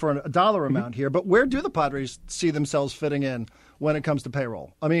asking for a dollar amount here, but where do the Padres see themselves fitting in when it comes to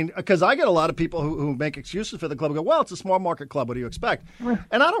payroll? I mean, because I get a lot of people who make excuses for the club and go, "Well, it's a small market club. What do you expect?"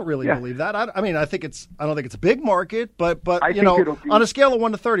 And I don't really believe that. I don't think it's a big market, but on a scale of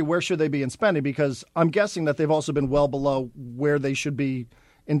 1 to 30, where should they be in spending? Because I'm guessing that they've also been well below where they should be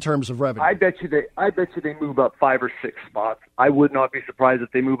in terms of revenue. I bet you they move up 5 or 6 spots. I would not be surprised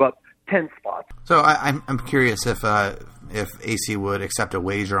if they move up 10 spots. So I'm curious if AC would accept a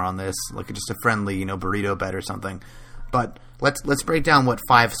wager on this, like just a friendly, burrito bet or something. But let's break down what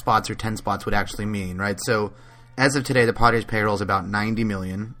 5 spots or 10 spots would actually mean, right? So as of today, the Padres payroll is about $90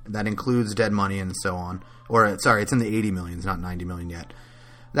 million. That includes dead money and so on. Or sorry, it's in the $80 million. It's not $90 million yet.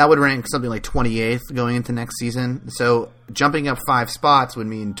 That would rank something like 28th going into next season. So jumping up 5 spots would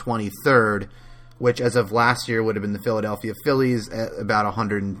mean 23rd, which as of last year would have been the Philadelphia Phillies at about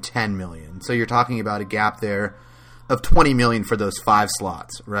 $110 million. So you're talking about a gap there of $20 million for those 5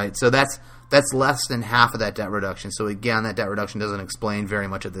 slots, right? So that's less than half of that debt reduction. So again, that debt reduction doesn't explain very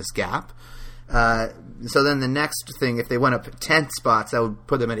much of this gap. So then the next thing, if they went up 10 spots, that would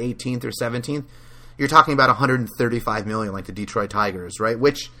put them at 18th or 17th. You're talking about $135 million, like the Detroit Tigers, right?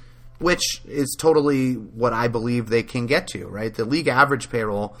 Which is totally what I believe they can get to, right? The league average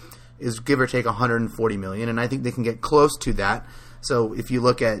payroll is give or take $140 million, and I think they can get close to that. So if you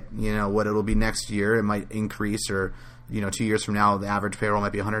look at what it'll be next year, it might increase, or 2 years from now the average payroll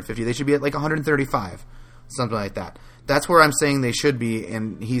might be $150. They should be at like $135, something like that. That's where I'm saying they should be,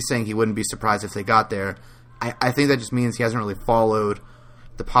 and he's saying he wouldn't be surprised if they got there. I think that just means he hasn't really followed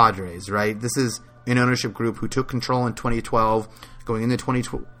the Padres, right? This is an ownership group who took control in 2012, going into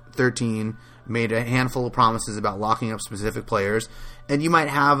 2013, made a handful of promises about locking up specific players. And you might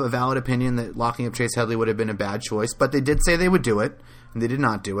have a valid opinion that locking up Chase Headley would have been a bad choice, but they did say they would do it, and they did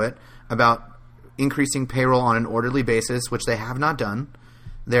not do it. About increasing payroll on an orderly basis, which they have not done.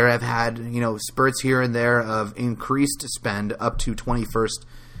 There have had, spurts here and there of increased spend up to 21st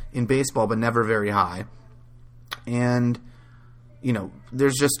in baseball, but never very high. And,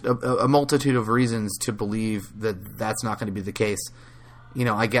 there's just a multitude of reasons to believe that that's not going to be the case.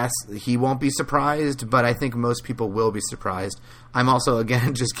 I guess he won't be surprised, but I think most people will be surprised. I'm also,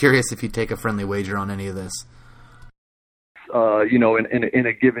 again, just curious if you'd take a friendly wager on any of this. In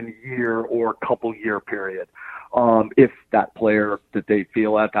a given year or couple year period, if that player that they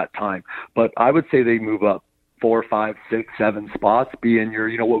feel at that time. But I would say they move up 4, 5, 6, 7 spots, be in your,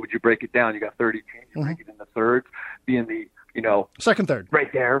 what would you break it down? You got 30 teams, break it in the thirds, be in the, second, third,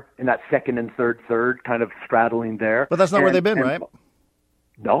 right there in that second and third, kind of straddling there. But that's not where they've been, right?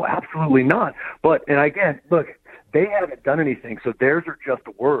 No, absolutely not. But, and again, look, they haven't done anything, so theirs are just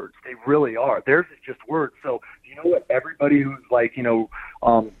words. They really are. Theirs is just words. So, you know what everybody who's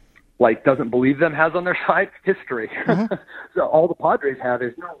doesn't believe them has on their side? History. Mm-hmm. So all the Padres have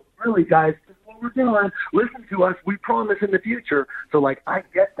is, no, really, guys, this is what we're doing. Listen to us. We promise in the future. So, I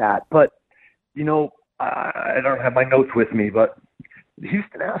get that. But, I don't have my notes with me, but the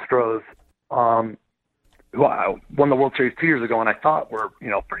Houston Astros, who won the World Series 2 years ago, and I thought were,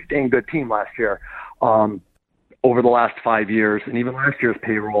 pretty dang good team last year, over the last 5 years, and even last year's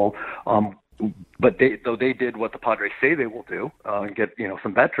payroll. But they did what the Padres say they will do, and get,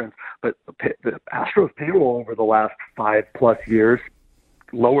 some veterans. But the Astros payroll over the last 5+ years,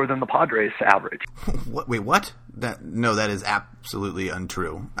 lower than the Padres average. Wait, what? That is absolutely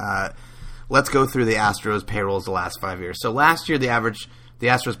untrue. Let's go through the Astros payrolls the last 5 years. So last year, the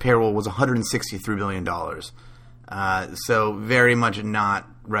Astros payroll was $163 million. So very much not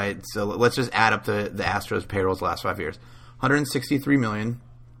right. So let's just add up the Astros payrolls the last 5 years. $163 million.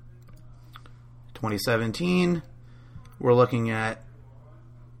 2017, we're looking at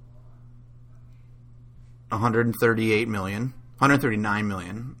 $139 million.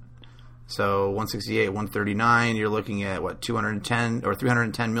 So 168, 139, you're looking at what, 210 or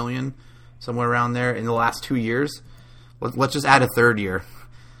 $310 million somewhere around there in the last 2 years. Let's just add a third year.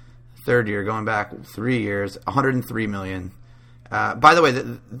 Third year, going back 3 years, $103 million. By the way,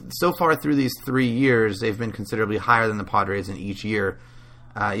 so far through these 3 years, they've been considerably higher than the Padres in each year.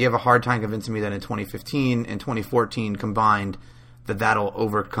 You have a hard time convincing me that in 2015 and 2014 combined, that'll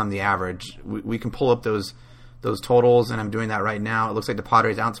overcome the average. We can pull up those totals, and I'm doing that right now. It looks like the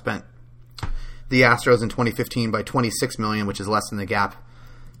Padres outspent the Astros in 2015 by $26 million, which is less than the gap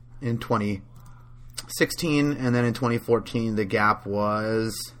in 2016, and then in 2014 the gap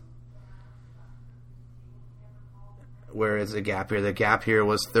was... Where is the gap here? The gap here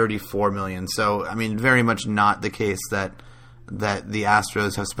was $34 million. So, I mean, very much not the case that the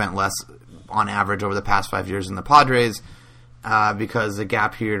Astros have spent less on average over the past 5 years than the Padres, because the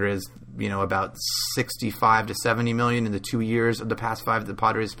gap here is, about $65 to $70 million in the 2 years of the past 5 that the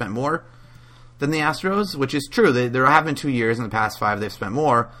Padres spent more than the Astros, which is true. There have been 2 years in the past 5 they've spent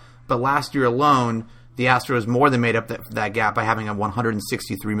more, but last year alone, the Astros more than made up that gap by having a $163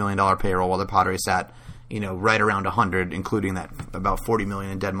 million payroll, while the Padres sat right around 100, including that about $40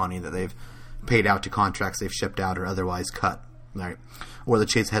 million in dead money that they've paid out to contracts they've shipped out or otherwise cut, right? Or the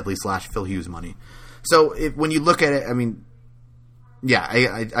Chase Headley / Phil Hughes money. So when you look at it, I mean, yeah,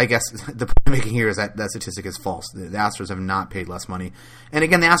 I guess the point I'm making here is that statistic is false. The Astros have not paid less money. And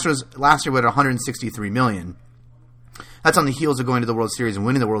again, the Astros last year were at $163 million. That's on the heels of going to the World Series and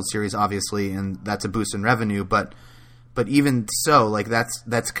winning the World Series, obviously, and that's a boost in revenue, But even so, like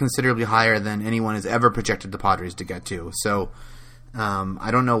that's considerably higher than anyone has ever projected the Padres to get to. So I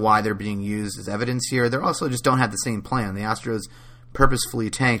don't know why they're being used as evidence here. They also just don't have the same plan. The Astros purposefully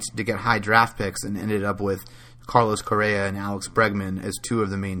tanked to get high draft picks and ended up with Carlos Correa and Alex Bregman as two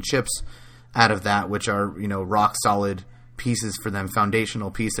of the main chips out of that, which are rock solid pieces for them,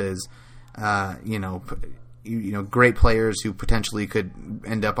 foundational pieces. Great players who potentially could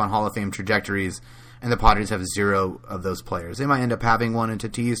end up on Hall of Fame trajectories. And the Padres have 0 of those players. They might end up having one in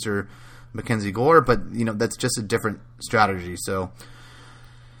Tatis or Mackenzie Gore, but that's just a different strategy. So,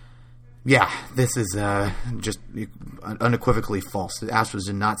 yeah, this is just unequivocally false. The Astros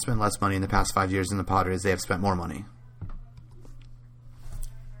did not spend less money in the past 5 years than the Padres. They have spent more money.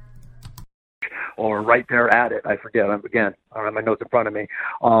 Or right there at it. I forget. Again, I don't have my notes in front of me.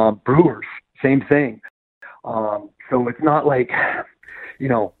 Brewers, same thing. So it's not like,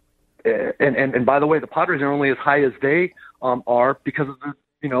 And by the way, the Padres are only as high as they are because of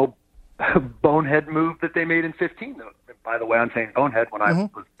the bonehead move that they made in 15. By the way, I'm saying bonehead when I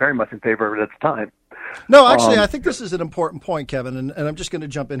was very much in favor of it at the time. No, actually, I think this is an important point, Kevin, and I'm just going to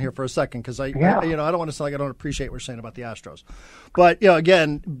jump in here for a second because I don't want to sound like I don't appreciate what you're saying about the Astros, but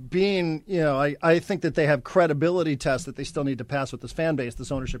again, being I think that they have credibility tests that they still need to pass with this fan base,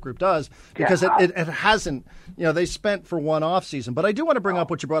 this ownership group does, because it hasn't. They spent for one off season, but I do want to bring up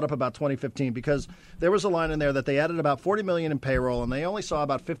what you brought up about 2015 because there was a line in there that they added about $40 million in payroll and they only saw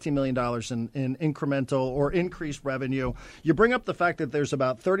about $15 million in incremental or increased revenue. You bring up the fact that there's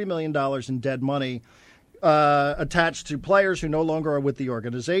about $30 million in dead money attached to players who no longer are with the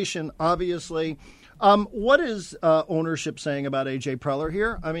organization, obviously. What is ownership saying about A.J. Preller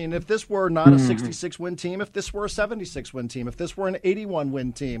here? I mean, if this were not a 66-win team, if this were a 76-win team, if this were an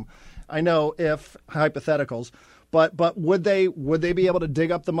 81-win team, I know if hypotheticals, but would they be able to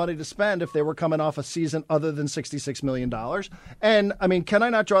dig up the money to spend if they were coming off a season other than $66 million? And, I mean, can I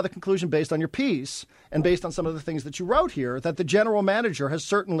not draw the conclusion based on your piece and based on some of the things that you wrote here that the general manager has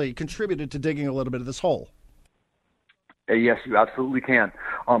certainly contributed to digging a little bit of this hole? Yes, you absolutely can.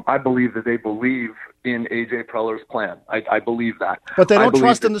 I believe that they believe in A.J. Preller's plan. I believe that. But they don't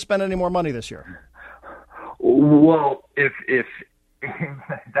trust him to spend any more money this year. Well, if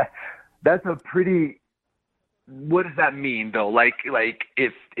that's a pretty... What does that mean, though? Like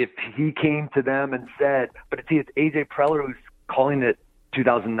if he came to them and said, but it's A.J. Preller who's calling it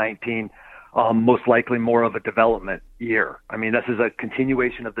 2019, most likely more of a development year. I mean, this is a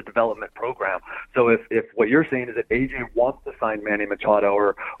continuation of the development program. So if what you're saying is that A.J. wants to sign Manny Machado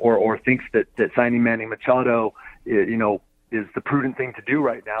or thinks that signing Manny Machado, is the prudent thing to do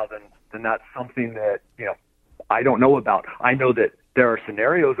right now, then that's something that, I don't know about. I know that there are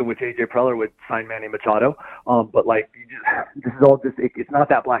scenarios in which A.J. Preller would sign Manny Machado, but this is all just it's not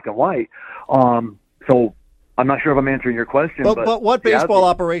that black and white. So I'm not sure if I'm answering your question. But what baseball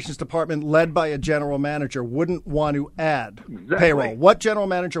operations department led by a general manager wouldn't want to add payroll? What general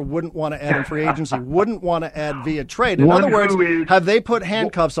manager wouldn't want to add in free agency, wouldn't want to add via trade? In other words, have they put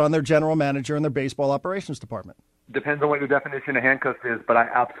handcuffs on their general manager and their baseball operations department? Depends on what your definition of handcuffs is, but I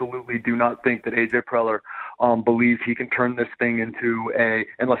absolutely do not think that A.J. Preller believes he can turn this thing into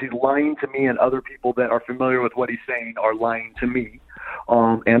unless he's lying to me and other people that are familiar with what he's saying are lying to me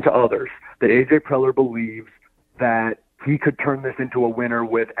and to others, that A.J. Preller believes that he could turn this into a winner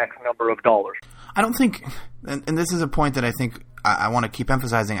with X number of dollars. I don't think, and this is a point that I think I want to keep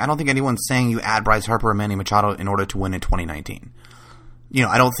emphasizing, I don't think anyone's saying you add Bryce Harper or Manny Machado in order to win in 2019.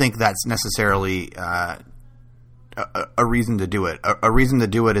 I don't think that's necessarily a reason to do it. A reason to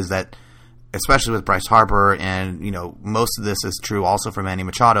do it is that, especially with Bryce Harper, and most of this is true also for Manny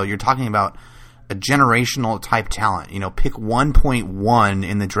Machado, you're talking about a generational type talent. Pick 1.1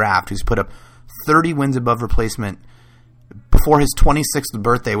 in the draft who's put up 30 wins above replacement before his 26th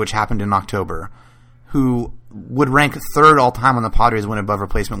birthday, which happened in October, who would rank third all time on the Padres win above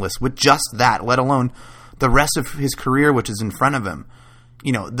replacement list with just that, let alone the rest of his career, which is in front of him.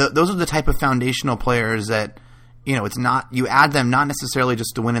 Those are the type of foundational players that, it's not, you add them not necessarily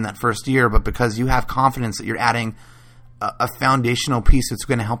just to win in that first year, but because you have confidence that you're adding a foundational piece that's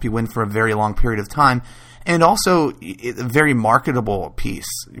going to help you win for a very long period of time. And also a very marketable piece,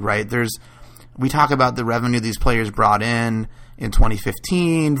 right? We talk about the revenue these players brought in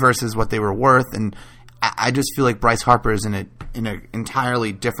 2015 versus what they were worth. And I just feel like Bryce Harper is in an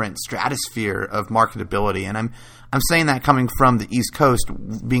entirely different stratosphere of marketability. And I'm saying that coming from the East Coast,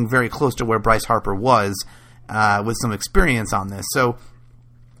 being very close to where Bryce Harper was, with some experience on this. So,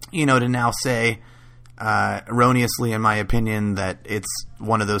 to now say, erroneously, in my opinion, that it's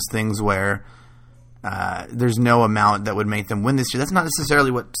one of those things where there's no amount that would make them win this year. That's not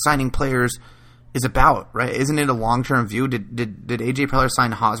necessarily what signing players is about, right? Isn't it a long-term view? Did A.J. Preller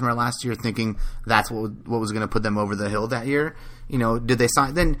sign Hosmer last year thinking that's what was going to put them over the hill that year? Did they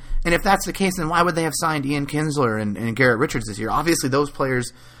sign then? And if that's the case, then why would they have signed Ian Kinsler and Garrett Richards this year? Obviously, those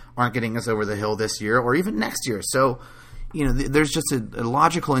players aren't getting us over the hill this year or even next year. So, there's just a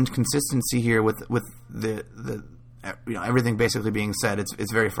logical inconsistency here with the everything basically being said.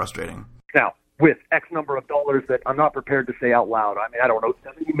 It's very frustrating. Now, with X number of dollars that I'm not prepared to say out loud. I mean, I don't know,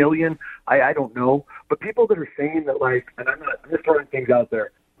 70 million. I don't know. But people that are saying that, and I'm just throwing things out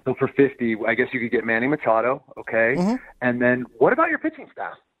there. So for 50, I guess you could get Manny Machado, okay? Mm-hmm. And then what about your pitching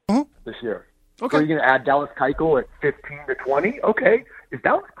staff this year? Okay. So are you going to add Dallas Keuchel at 15 to 20? Okay. Is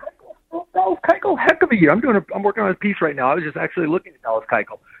Dallas Keuchel, heck of a year. I'm working on a piece right now. I was just actually looking at Dallas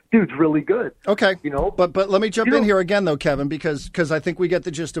Keuchel. Dude's really good. Okay. But let me jump in here again though, Kevin, because I think we get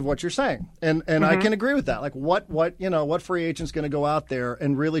the gist of what you're saying. And I can agree with that. Like what free agent's going to go out there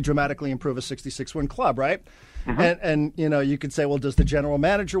and really dramatically improve a 66-win club, right? Mm-hmm. And you could say, well, does the general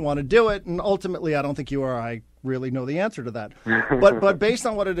manager want to do it? And ultimately, I don't think you or I really know the answer to that. But based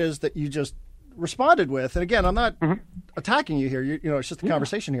on what it is that you just responded with, and again, I'm not attacking you here. It's just a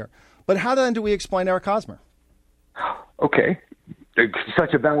conversation here. But how then do we explain Eric Hosmer? Okay. It's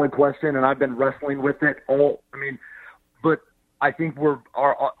such a valid question, and I've been wrestling with it but I think am I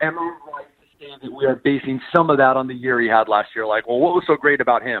right to say that we are basing some of that on the year he had last year? Like, well, what was so great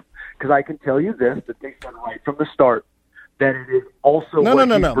about him? Because I can tell you this, that they said right from the start that it is also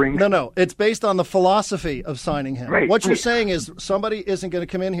No. It's based on the philosophy of signing him. Right. What you're saying is somebody isn't going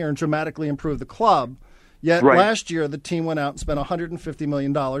to come in here and dramatically improve the club. Yet last year the team went out and spent $150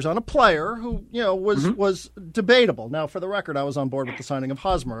 million on a player who was debatable. Now, for the record, I was on board with the signing of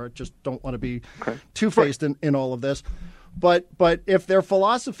Hosmer. I just don't want to be two-faced in all of this. But if their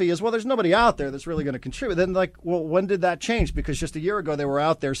philosophy is, well, there's nobody out there that's really going to contribute, then when did that change? Because just a year ago they were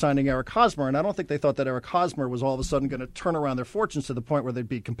out there signing Eric Hosmer, and I don't think they thought that Eric Hosmer was all of a sudden going to turn around their fortunes to the point where they'd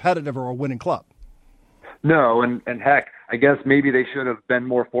be competitive or a winning club. No, and heck, I guess maybe they should have been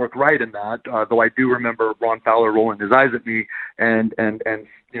more forthright in that. Though I do remember Ron Fowler rolling his eyes at me, and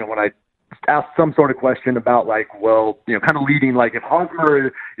when I asked some sort of question about kind of leading, if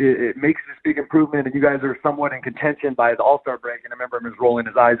Hosmer it makes this big improvement and you guys are somewhat in contention by the All-Star break, and I remember him rolling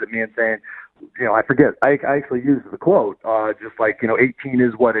his eyes at me and saying, I forget, I actually used the quote, 18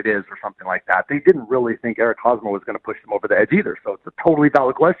 is what it is or something like that. They didn't really think Eric Hosmer was going to push them over the edge either. So it's a totally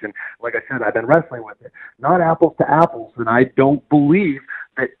valid question. Like I said, I've been wrestling with it. Not apples to apples, and I don't believe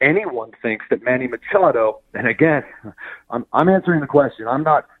that anyone thinks that Manny Machado, and again, I'm answering the question. I'm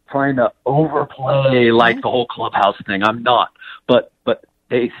not trying to overplay the whole clubhouse thing. I'm not. But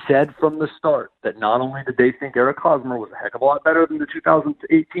they said from the start that not only did they think Eric Hosmer was a heck of a lot better than the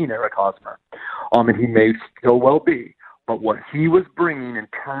 2018 Eric Hosmer, and he may still well be, but what he was bringing in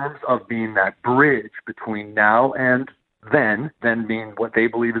terms of being that bridge between now and then being what they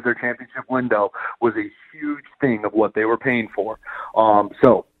believe is their championship window, was a huge thing of what they were paying for.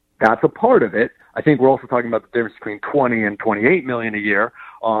 So that's a part of it. I think we're also talking about the difference between 20 and 28 million a year.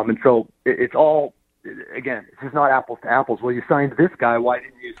 And so it's all, again, this is not apples to apples. Well, you signed this guy. Why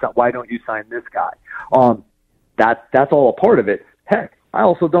don't you sign this guy? That's all a part of it. Heck, I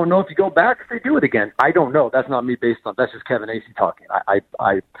also don't know if you go back if they do it again. I don't know. That's not me that's just Kevin Acee talking.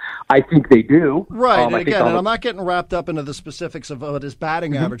 I think they do. Right. And again, and I'm not getting wrapped up into the specifics of what his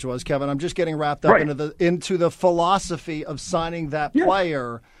batting average was, Kevin. I'm just getting wrapped up into the philosophy of signing that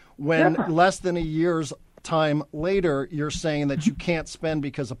player when less than a year's time later you're saying that you can't spend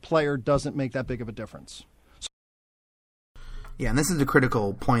because a player doesn't make that big of a difference. Yeah, and this is the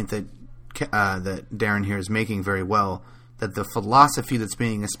critical point that Darren here is making very well, that the philosophy that's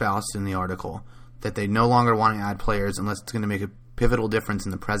being espoused in the article, that they no longer want to add players unless it's going to make a pivotal difference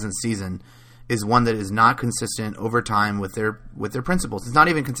in the present season, is one that is not consistent over time with their principles. It's not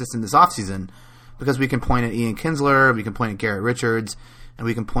even consistent this offseason, because we can point at Ian Kinsler, we can point at Garrett Richards, and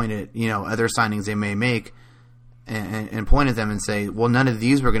we can point at other signings they may make and point at them and say, well, none of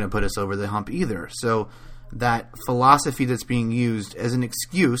these were going to put us over the hump either. So that philosophy that's being used as an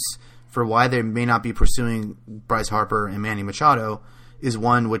excuse for why they may not be pursuing Bryce Harper and Manny Machado is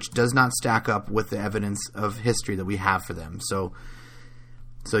one which does not stack up with the evidence of history that we have for them. So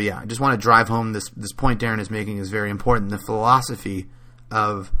yeah, I just want to drive home this point Darren is making is very important. The philosophy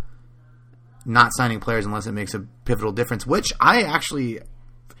of not signing players unless it makes a pivotal difference, which I actually,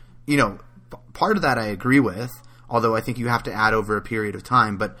 part of that I agree with, although I think you have to add over a period of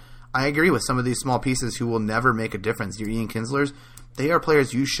time. But I agree with some of these small pieces who will never make a difference. Your Ian Kinslers, they are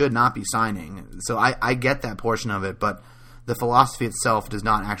players you should not be signing. So I get that portion of it, but the philosophy itself does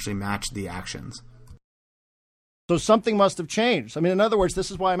not actually match the actions. So something must have changed. I mean, in other words, this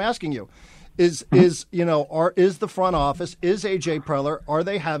is why I'm asking you. Is the front office, is AJ Preller, are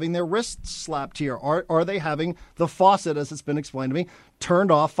they having their wrists slapped here? Are they having the faucet, as it's been explained to me,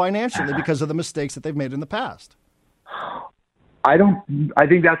 turned off financially because of the mistakes that they've made in the past? I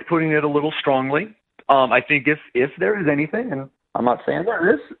think that's putting it a little strongly. I think if there is anything, and I'm not saying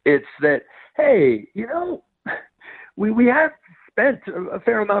there is, it's that, hey, we have spent a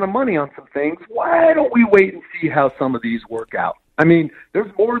fair amount of money on some things. Why don't we wait and see how some of these work out? I mean,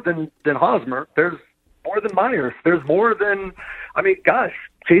 there's more than Hosmer. There's more than Myers. There's more than,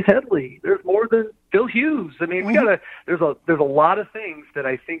 Chase Headley. There's more than Phil Hughes. I mean, there's a lot of things that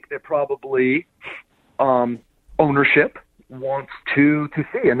I think that probably ownership wants to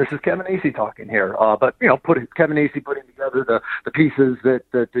see. And this is Kevin Acee talking here. But Kevin Acee putting together the pieces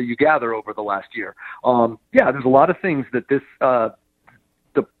that you gather over the last year. There's a lot of things that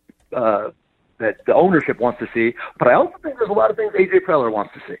that the ownership wants to see, but I also think there's a lot of things AJ Preller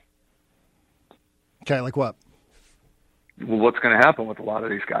wants to see. Okay, like what? Well, what's going to happen with a lot of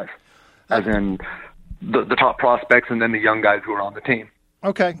these guys, as in the top prospects and then the young guys who are on the team.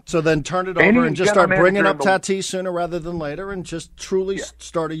 Okay, so then turn it over and just start bringing up Tatis sooner rather than later and just truly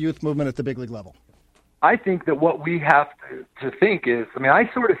start a youth movement at the big league level. I think that what we have to think is,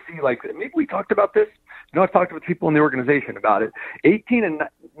 I sort of see maybe we talked about this. I've talked with people in the organization about it. 18 and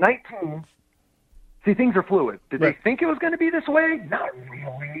 19, see, things are fluid. Did they think it was going to be this way? Not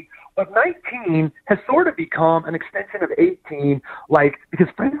really. But 19 has sort of become an extension of 18, because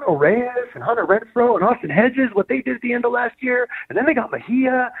Francisco Reyes and Hunter Renfroe and Austin Hedges, what they did at the end of last year, and then they got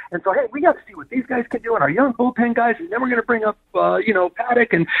Mejia, and so, hey, we got to see what these guys can do, and our young bullpen guys, and then we're going to bring up,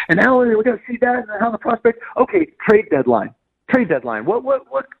 Paddock and Allen, and we got to see that, and how the prospect, okay, trade deadline.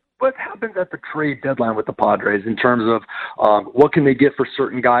 What happens at the trade deadline with the Padres in terms of what can they get for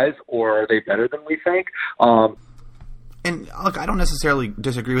certain guys, or are they better than we think? And look, I don't necessarily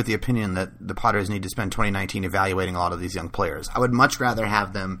disagree with the opinion that the Padres need to spend 2019 evaluating a lot of these young players. I would much rather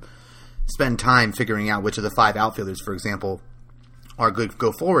have them spend time figuring out which of the 5 outfielders, for example, are good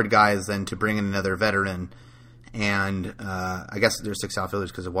go-forward guys than to bring in another veteran. And I guess there's 6 outfielders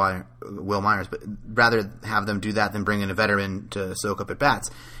because of Will Myers, but rather have them do that than bring in a veteran to soak up at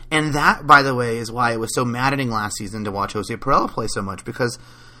bats. And that, by the way, is why it was so maddening last season to watch Jose Pirela play so much, because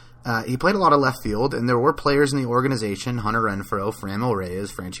he played a lot of left field, and there were players in the organization, Hunter Renfroe, Franmil Reyes,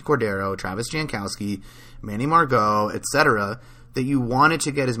 Franchi Cordero, Travis Jankowski, Manny Margot, etc., that you wanted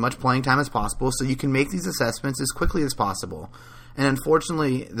to get as much playing time as possible so you can make these assessments as quickly as possible. And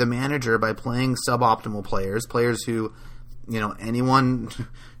unfortunately, the manager, by playing suboptimal players who, anyone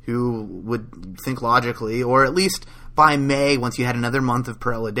who would think logically, or at least by May, once you had another month of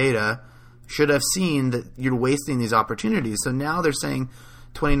Pirela data, should have seen that you're wasting these opportunities. So now they're saying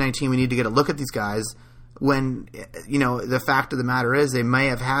 2019, we need to get a look at these guys, when, the fact of the matter is they may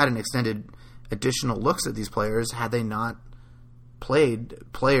have had an extended additional looks at these players had they not played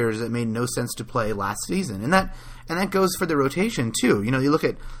players that made no sense to play last season. And that goes for the rotation too. You look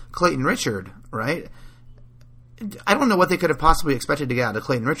at Clayton Richard, right? I don't know what they could have possibly expected to get out of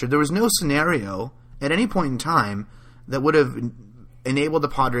Clayton Richard. There was no scenario at any point in time that would have enabled the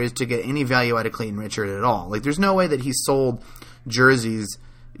Padres to get any value out of Clayton Richard at all. There's no way that he sold jerseys,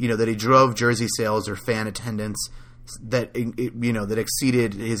 that he drove jersey sales or fan attendance that that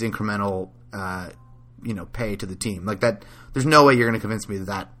exceeded his incremental pay to the team. Like that, there's no way you're going to convince me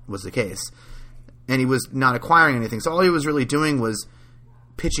that was the case. And he was not acquiring anything. So all he was really doing was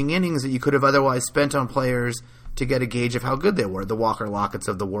pitching innings that you could have otherwise spent on players to get a gauge of how good they were, the Walker Locketts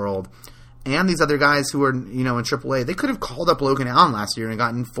of the world. And these other guys who were, in AAA, they could have called up Logan Allen last year and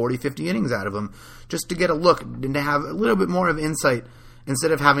gotten 40, 50 innings out of him just to get a look and to have a little bit more of insight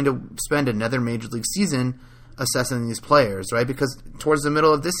instead of having to spend another Major League season assessing these players, right? Because towards the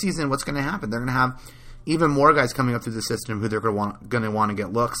middle of this season, what's going to happen? They're going to have even more guys coming up through the system who they're going to want to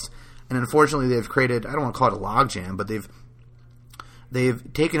get looks. And unfortunately, they've created, I don't want to call it a logjam, but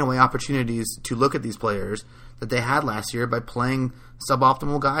they've taken away opportunities to look at these players that they had last year by playing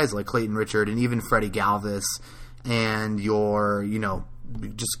suboptimal guys like Clayton Richard and even Freddie Galvis, and you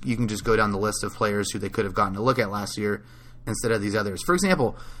can just go down the list of players who they could have gotten a look at last year instead of these others. For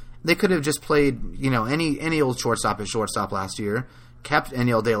example, they could have just played any old shortstop at shortstop last year, kept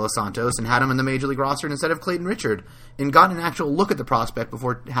Eniel De Los Santos and had him in the Major League roster instead of Clayton Richard, and gotten an actual look at the prospect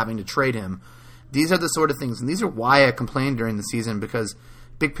before having to trade him. These are the sort of things, and these are why I complained during the season, because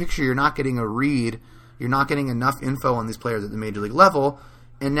big picture, you're not getting a read. You're not getting enough info on these players at the Major League level,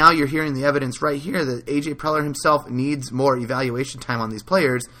 and now you're hearing the evidence right here that A.J. Preller himself needs more evaluation time on these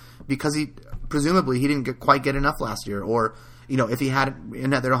players because presumably he didn't quite get enough last year. Or, if he had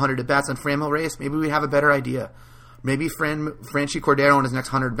another 100 at-bats on Franmil Reyes, maybe we'd have a better idea. Maybe Franchi Cordero in his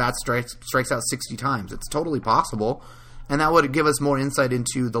next 100 bats strikes out 60 times. It's totally possible, and that would give us more insight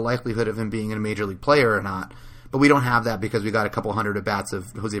into the likelihood of him being a Major League player or not. But we don't have that because we got a couple 100 at-bats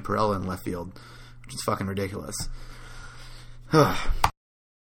of Jose Pirela in left field. It's fucking ridiculous. Look,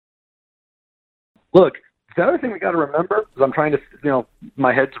 the other thing we got to remember is I'm trying to,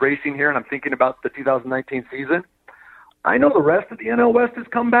 my head's racing here and I'm thinking about the 2019 season. I know the rest of the NL West has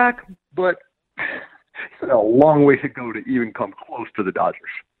come back, but it's a long way to go to even come close to the Dodgers.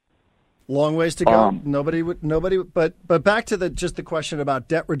 Long ways to go. Nobody. But back to the question about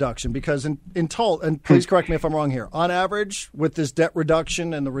debt reduction, because in total, and please correct me if I'm wrong here. On average, with this debt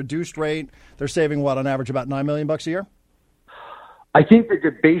reduction and the reduced rate, they're saving on average about $9 million a year. I think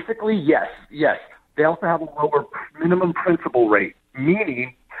that basically yes. They also have a lower minimum principal rate,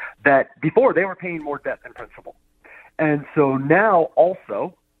 meaning that before they were paying more debt than principal, and so now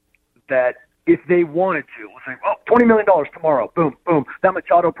also that. If they wanted to, let's say, $20 million tomorrow, boom, boom. That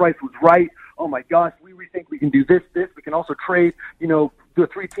Machado price was right. Oh my gosh, we think we can do this. We can also trade, do a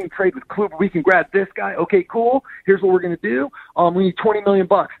 3-team trade with Kluber. We can grab this guy. Okay, cool. Here's what we're going to do. We need $20 million.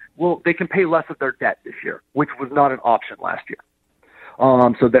 Well, they can pay less of their debt this year, which was not an option last year.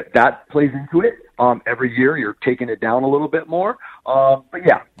 So that plays into it. Every year you're taking it down a little bit more. But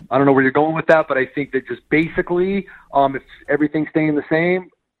yeah, I don't know where you're going with that, but I think that just basically, if everything's staying the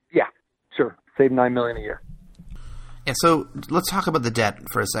same, yeah. Sure, save $9 million a year. Yeah, so let's talk about the debt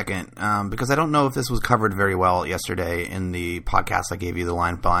for a second, because I don't know if this was covered very well yesterday in the podcast I gave you, the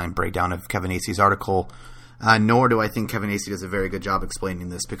line-by-line breakdown of Kevin Acey's article, nor do I think Kevin Acey does a very good job explaining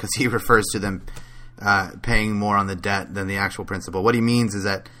this, because he refers to them paying more on the debt than the actual principal. What he means is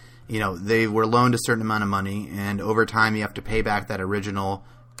that they were loaned a certain amount of money, and over time you have to pay back that original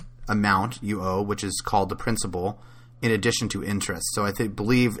amount you owe, which is called the principal, in addition to interest. So I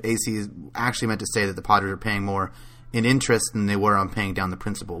believe AC actually meant to say that the Padres are paying more in interest than they were on paying down the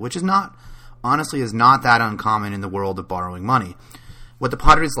principal, which is not that uncommon in the world of borrowing money. What the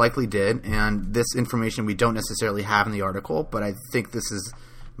Padres likely did, and this information we don't necessarily have in the article, but I think this is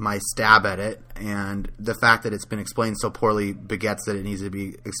my stab at it, and the fact that it's been explained so poorly begets that it needs to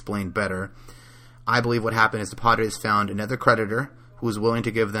be explained better. I believe what happened is the Padres found another creditor who was willing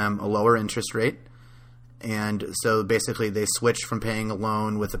to give them a lower interest rate. And so basically they switched from paying a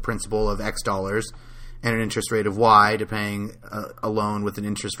loan with a principal of X dollars and an interest rate of Y to paying a loan with an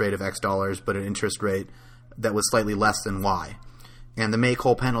interest rate of X dollars but an interest rate that was slightly less than Y. And the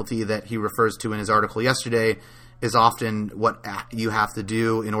make-whole penalty that he refers to in his article yesterday is often what you have to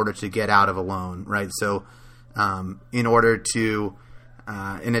do in order to get out of a loan, right? So in order to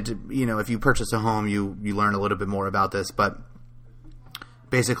if you purchase a home, you learn a little bit more about this, but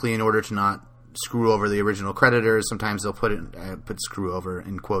basically in order to not screw over the original creditors, sometimes they'll put screw over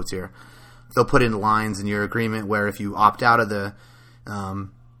in quotes here. They'll put in lines in your agreement where if you opt out of the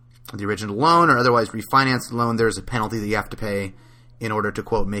original loan or otherwise refinance the loan, there's a penalty that you have to pay in order to,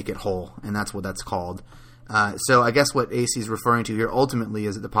 quote, make it whole, and that's what that's called. So I guess what AC is referring to here ultimately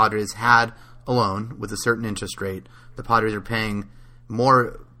is that the Padres had a loan with a certain interest rate. The Padres are paying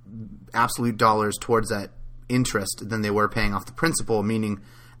more absolute dollars towards that interest than they were paying off the principal, meaning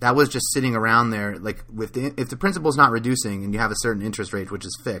that was just sitting around there. Like if the principal's not reducing and you have a certain interest rate which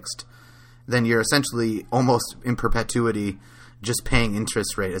is fixed, then you're essentially almost in perpetuity just paying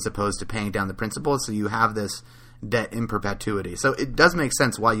interest rate as opposed to paying down the principal. So you have this debt in perpetuity. So it does make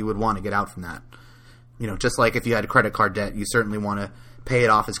sense why you would want to get out from that. Just like if you had credit card debt, you certainly want to pay it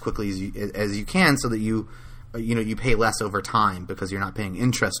off as quickly as you can so that you pay less over time because you're not paying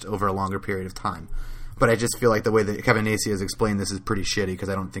interest over a longer period of time. But I just feel like the way that Kevin Acee has explained this is pretty shitty because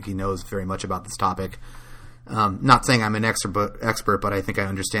I don't think he knows very much about this topic. Not saying I'm an expert, but I think I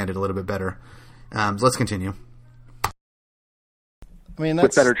understand it a little bit better. So let's continue. I mean,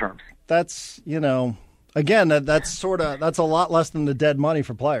 with better terms. That's, again, that's a lot less than the dead money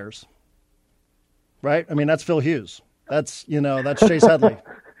for players. Right? I mean, that's Phil Hughes. That's Chase Headley.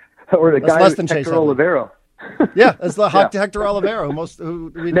 Or the that's guy less than Chase Hector Olivero. Yeah, that's the Hector Olivero,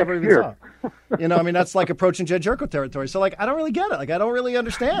 who we never even saw. That's like approaching Jed Jerko territory. So, I don't really get it. I don't really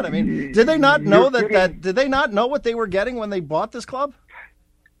understand. I mean, did they not know did they not know what they were getting when they bought this club?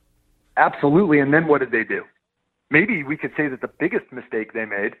 Absolutely. And then what did they do? Maybe we could say that the biggest mistake they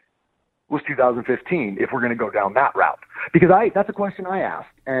made was 2015, if we're going to go down that route. Because that's a question I asked.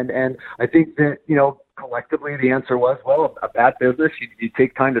 And I think that, collectively the answer was, well, a bad business, you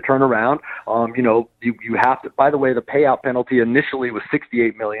take time to turn around. You have to, by the way, the payout penalty initially was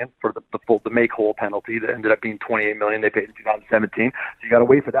 $68 million for the make whole penalty that ended up being $28 million they paid in 2017. So you got to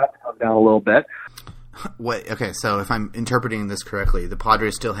wait for that to come down a little bit. Wait, okay, so if I'm interpreting this correctly, the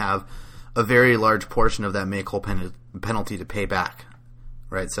Padres still have a very large portion of that make whole penalty to pay back.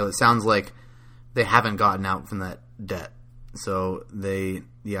 Right, so it sounds like they haven't gotten out from that debt. So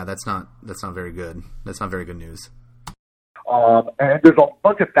that's not very good. That's not very good news. And there's a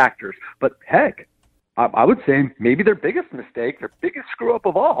bunch of factors, but heck, I would say maybe their biggest mistake, their biggest screw up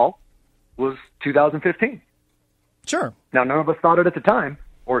of all, was 2015. Sure. Now, none of us thought it at the time,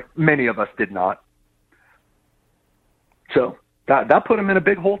 or many of us did not. So that put them in a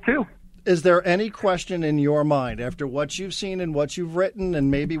big hole too. Is there any question in your mind, after what you've seen and what you've written and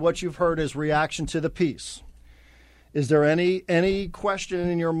maybe what you've heard as reaction to the piece, is there any question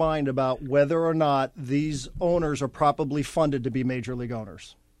in your mind about whether or not these owners are properly funded to be major league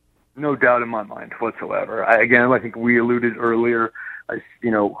owners? No doubt in my mind whatsoever. I think we alluded earlier,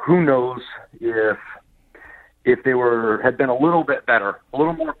 who knows if they had been a little bit better, a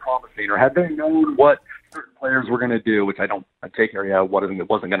little more promising, or had they known what certain players were going to do, which I take Arrieta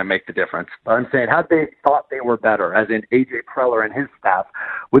wasn't going to make the difference. But I'm saying, had they thought they were better, as in A.J. Preller and his staff,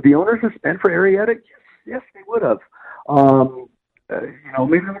 would the owners have spent for Arrieta? Yes, they would have. Maybe they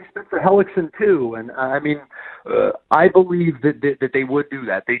would have spent for Hellickson too. And I believe that they would do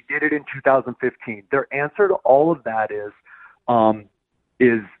that. They did it in 2015. Their answer to all of that is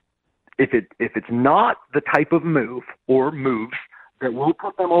if it's not the type of move or moves that will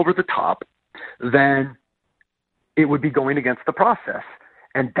put them over the top, then it would be going against the process.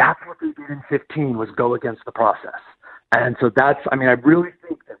 And that's what they did in 15, was go against the process. And so I really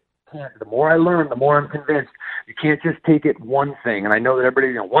think that the more I learn, the more I'm convinced you can't just take it one thing. And I know that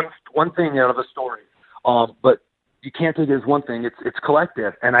everybody, one thing out of a story, but you can't take it as one thing. It's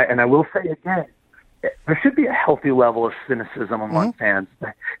collective. And I will say again, there should be a healthy level of cynicism among fans.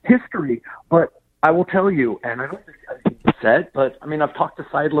 History, but I will tell you, and I don't think I said, but I've talked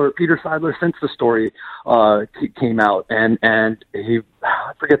to Peter Seidler since the story came out, and I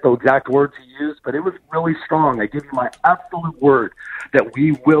forget the exact words he used, but it was really strong. I give you my absolute word that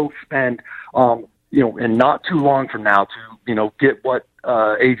we will spend, and not too long from now to, get what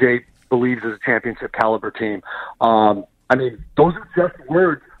AJ believes is a championship caliber team. Those are just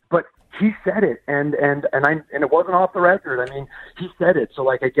words. He said it, and it wasn't off the record. He said it. So,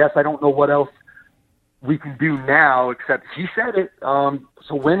 I guess I don't know what else we can do now except he said it.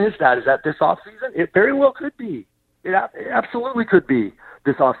 So when is that? Is that this off season? It very well could be. It absolutely could be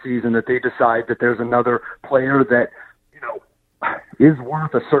this off season that they decide that there's another player that is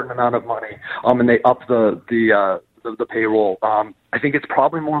worth a certain amount of money, and they up the payroll. I think it's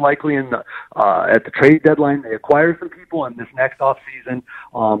probably more likely at the trade deadline they acquire some people, and this next off season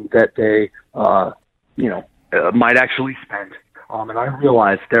that they might actually spend. And I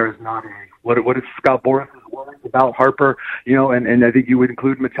realize there is not what is Scott Boras is worried about Harper, and I think you would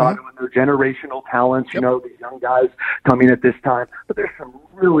include Machado and their generational talents, these young guys coming at this time. But there's some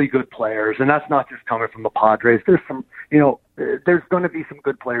really good players, and that's not just coming from the Padres. There's some, there's going to be some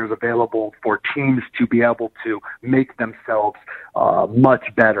good players available for teams to be able to make themselves much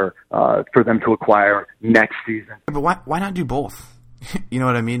better for them to acquire next season. But why not do both? You know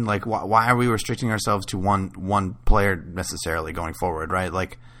what I mean? Why are we restricting ourselves to one player necessarily going forward, right?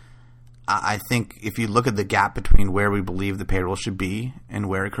 I think if you look at the gap between where we believe the payroll should be and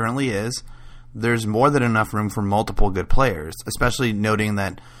where it currently is, there's more than enough room for multiple good players, especially noting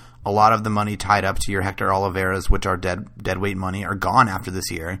that a lot of the money tied up to your Hector Oliveras, which are dead weight money, are gone after this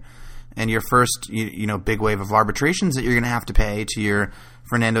year. And your first big wave of arbitrations that you're going to have to pay to your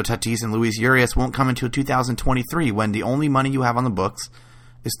Fernando Tatis and Luis Urias won't come until 2023, when the only money you have on the books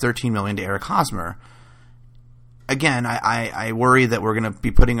is $13 million to Eric Hosmer. Again, I worry that we're going to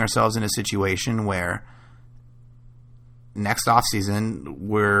be putting ourselves in a situation where next offseason,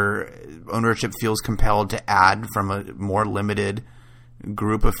 where ownership feels compelled to add from a more limited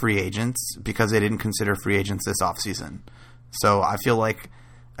group of free agents because they didn't consider free agents this offseason. So I feel like,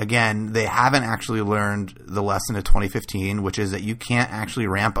 again, they haven't actually learned the lesson of 2015, which is that you can't actually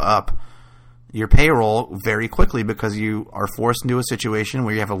ramp up your payroll very quickly because you are forced into a situation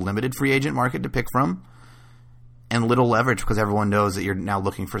where you have a limited free agent market to pick from and little leverage because everyone knows that you're now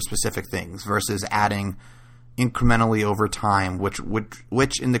looking for specific things versus adding incrementally over time, which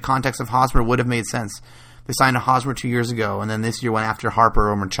in the context of Hosmer would have made sense. They signed a Hosmer 2 years ago, and then this year went after Harper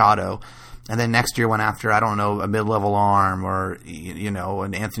or Machado, and then next year went after, I don't know, a mid-level arm or,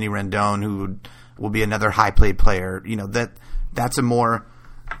 an Anthony Rendon who will be another high-played player. That's a more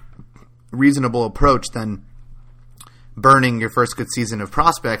reasonable approach than burning your first good season of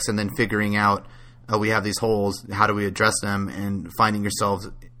prospects and then figuring out, we have these holes, how do we address them, and finding yourselves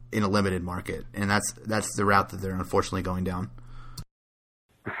in a limited market. And that's the route that they're unfortunately going down.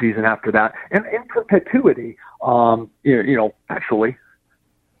 The season after that, and in perpetuity, actually.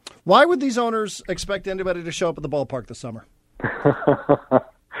 Why would these owners expect anybody to show up at the ballpark this summer?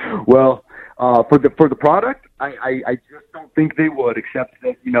 Well, for the product, I just don't think they would, except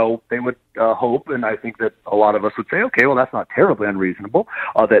that, they would hope, and I think that a lot of us would say, okay, well, that's not terribly unreasonable,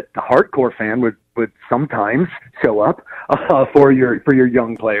 that the hardcore fan would sometimes show up for your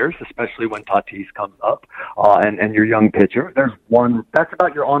young players, especially when Tatis comes up, and your young pitcher. There's one, that's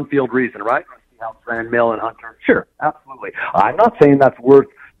about your on-field reason, right? See how Franmil and Hunter. Sure, absolutely. I'm not saying that's worth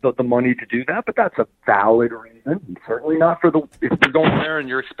the money to do that, but that's a valid reason. Certainly not if you're going there and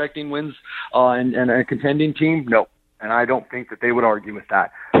you're expecting wins and a contending team. No, and I don't think that they would argue with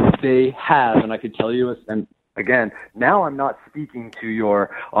that. They have, and I could tell you, and again, now I'm not speaking to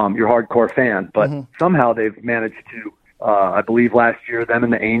your hardcore fan, but somehow they've managed to. I believe last year, them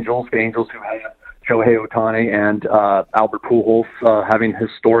and the Angels who had Shohei Ohtani and Albert Pujols having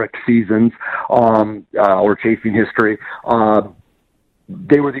historic seasons or chasing history.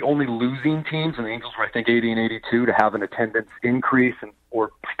 They were the only losing teams, and the Angels were, I think, 80 and 82 to have an attendance increase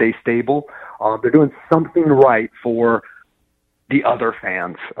or stay stable. They're doing something right for the other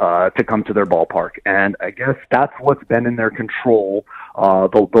fans to come to their ballpark, and I guess that's what's been in their control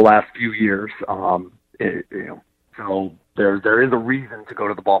the last few years. So there is a reason to go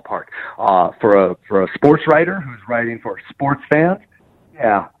to the ballpark for a sports writer who's writing for sports fans.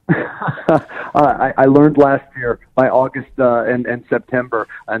 Yeah. I learned last year by August and September,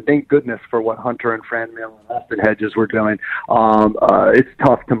 and thank goodness for what Hunter and Franmil and Austin Hedges were doing. It's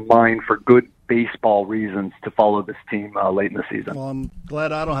tough to mine for good baseball reasons to follow this team late in the season. Well, I'm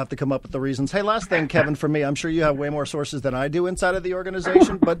glad I don't have to come up with the reasons. Hey, last thing, Kevin, for me, I'm sure you have way more sources than I do inside of the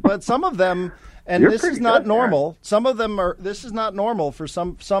organization, but some of them, and this is not normal. Some of them are. This is not normal for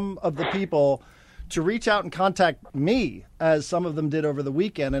some of the people to reach out and contact me, as some of them did over the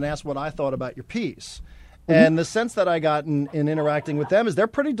weekend, and ask what I thought about your piece. And the sense that I got in interacting with them is they're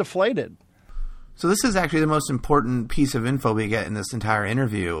pretty deflated. So this is actually the most important piece of info we get in this entire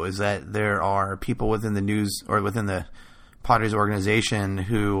interview, is that there are people within the news or within the Padres organization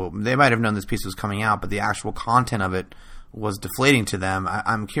who, they might have known this piece was coming out, but the actual content of it was deflating to them.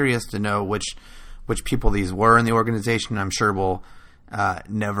 I'm curious to know which people these were in the organization. I'm sure we'll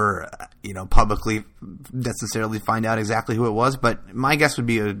never, publicly necessarily find out exactly who it was, but my guess would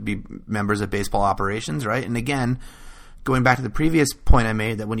be members of baseball operations, right? And again, going back to the previous point I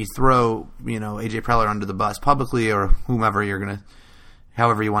made, that when you throw, AJ Preller under the bus publicly, or whomever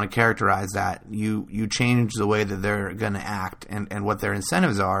however you want to characterize that, you change the way that they're going to act and what their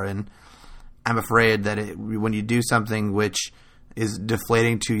incentives are. And I'm afraid that when you do something which is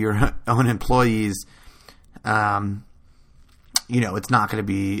deflating to your own employees, it's not going to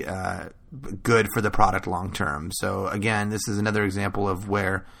be good for the product long term. So again, this is another example of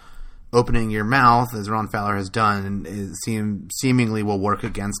where opening your mouth, as Ron Fowler has done, seemingly will work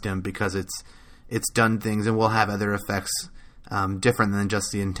against him, because it's done things and will have other effects different than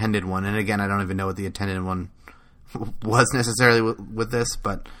just the intended one. And again, I don't even know what the intended one was necessarily with this,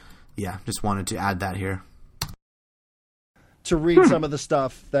 but yeah, just wanted to add that here. to read some of the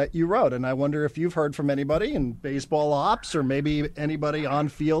stuff that you wrote, and I wonder if you've heard from anybody in baseball ops or maybe anybody on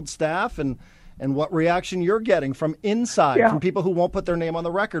field staff, and what reaction you're getting from inside, from people who won't put their name on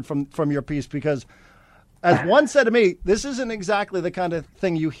the record from your piece, because as one said to me, this isn't exactly the kind of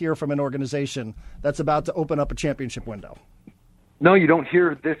thing you hear from an organization that's about to open up a championship window. No, you don't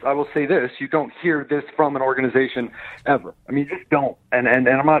hear this. I will say this. You don't hear this from an organization ever. I mean, you just don't. And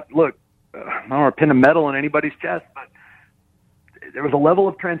I'm not, look, I don't want to pin a medal in anybody's chest, but there was a level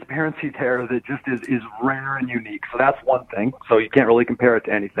of transparency there that just is rare and unique. So that's one thing. So you can't really compare it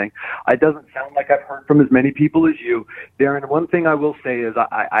to anything. It doesn't sound like I've heard from as many people as you, Darren. One thing I will say is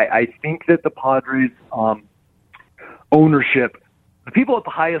I think that the Padres ownership, the people at the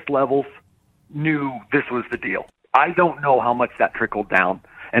highest levels knew this was the deal. I don't know how much that trickled down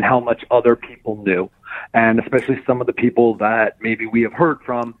and how much other people knew, and especially some of the people that maybe we have heard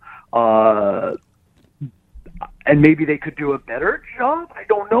from, and maybe they could do a better job. I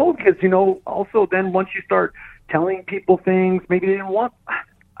don't know, because, also then once you start telling people things, maybe they didn't want,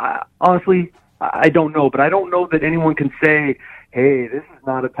 honestly, I don't know, but I don't know that anyone can say, hey, this is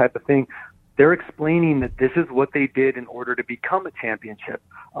not a type of thing. They're explaining that this is what they did in order to become a championship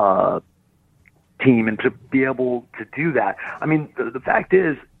team and to be able to do that. I mean, the fact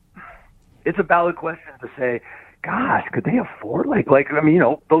is, it's a valid question to say, gosh, could they afford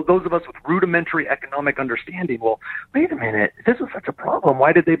those of us with rudimentary economic understanding? Well, wait a minute, if this was such a problem,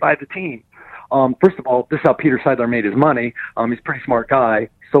 why did they buy the team? First of all, this is how Peter Seidler made his money. He's a pretty smart guy.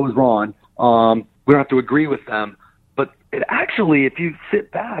 So is Ron. We don't have to agree with them. But it actually, if you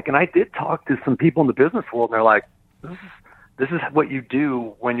sit back, and I did talk to some people in the business world, and they're like, this is what you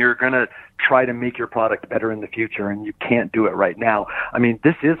do when you're going to try to make your product better in the future, and you can't do it right now. I mean,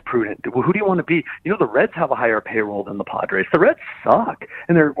 this is prudent. Who do you want to be? The Reds have a higher payroll than the Padres. The Reds suck,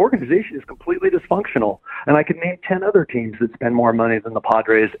 and their organization is completely dysfunctional. And I could name 10 other teams that spend more money than the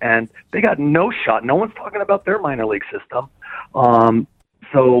Padres, and they got no shot. No one's talking about their minor league system. I'm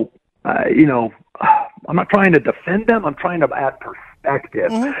not trying to defend them. I'm trying to add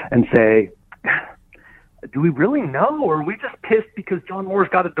perspective and say, do we really know, or are we just pissed because John Moore's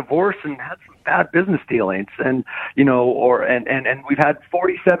got a divorce and had some bad business dealings, and and we've had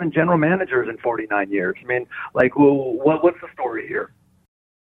 47 general managers in 49 years? I mean, what's the story here?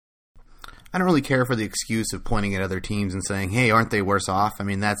 I don't really care for the excuse of pointing at other teams and saying, "Hey, aren't they worse off?" I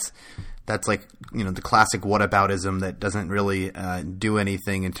mean, that's like the classic whataboutism that doesn't really do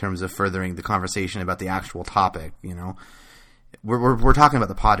anything in terms of furthering the conversation about the actual topic. We're talking about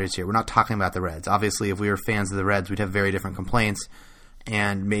the Padres here. We're not talking about the Reds. Obviously, if we were fans of the Reds, we'd have very different complaints,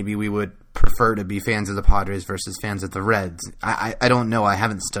 and maybe we would prefer to be fans of the Padres versus fans of the Reds. I don't know. I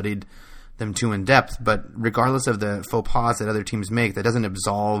haven't studied them too in depth, but regardless of the faux pas that other teams make, that doesn't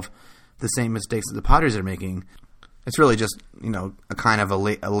absolve the same mistakes that the Padres are making. It's really just, a kind of a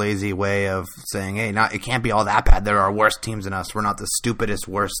lazy way of saying, hey, it can't be all that bad. There are worse teams than us. We're not the stupidest,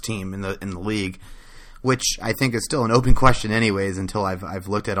 worst team in the league. Which I think is still an open question anyways until I've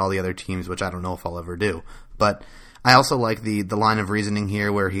looked at all the other teams, which I don't know if I'll ever do. But I also like the line of reasoning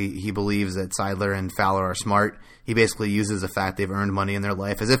here where he believes that Seidler and Fowler are smart. He basically uses the fact they've earned money in their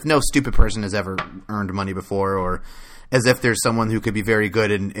life as if no stupid person has ever earned money before, or as if there's someone who could be very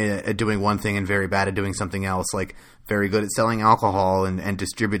good at doing one thing and very bad at doing something else, like very good at selling alcohol and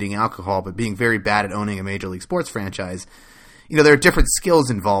distributing alcohol, but being very bad at owning a Major League Sports franchise. There are different skills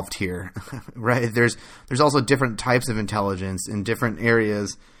involved here, right? There's also different types of intelligence in different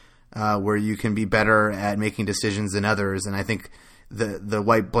areas where you can be better at making decisions than others. And I think the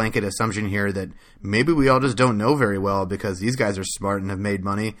white blanket assumption here that maybe we all just don't know very well because these guys are smart and have made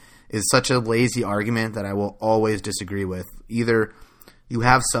money is such a lazy argument that I will always disagree with. Either you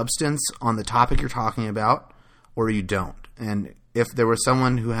have substance on the topic you're talking about or you don't. And if there was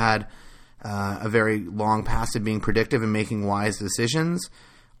someone who had a very long past of being predictive and making wise decisions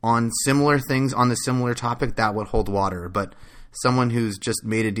on similar things on the similar topic, that would hold water. But someone who's just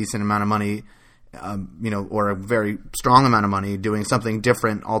made a decent amount of money, or a very strong amount of money doing something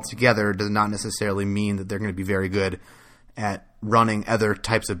different altogether does not necessarily mean that they're going to be very good at running other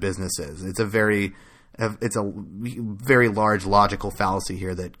types of businesses. It's a very large logical fallacy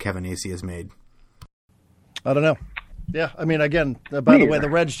here that Kevin Acee has made. I don't know. Yeah, I mean, again, by the way, the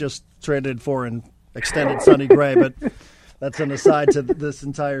Reds just traded for an extended Sonny Gray, but that's an aside to this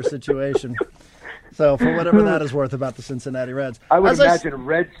entire situation. So for whatever that is worth about the Cincinnati Reds. I would imagine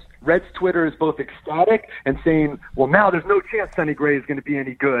Reds Twitter is both ecstatic and saying, well, now there's no chance Sonny Gray is going to be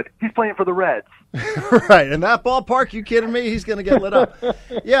any good. He's playing for the Reds. Right. In that ballpark, you kidding me? He's going to get lit up.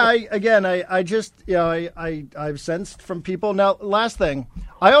 Yeah, I've sensed from people. Now, last thing,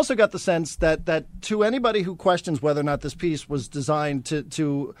 I also got the sense that to anybody who questions whether or not this piece was designed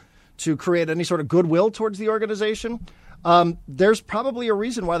to create any sort of goodwill towards the organization, there's probably a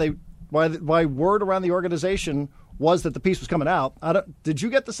reason why word around the organization was that the piece was coming out. Did you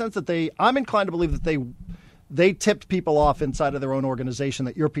get the sense that I'm inclined to believe that they tipped people off inside of their own organization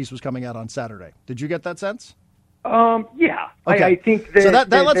that your piece was coming out on Saturday? Did you get that sense? Yeah. Okay. I think that, so that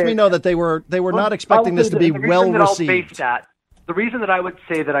lets me know that they were not expecting this to be well received. The reason that I would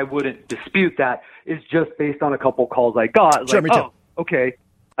say that I wouldn't dispute that is just based on a couple calls I got. Sure, like, oh, okay,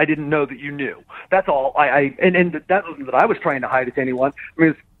 I didn't know that you knew. That's all. And that wasn't that I was trying to hide it to anyone. I mean,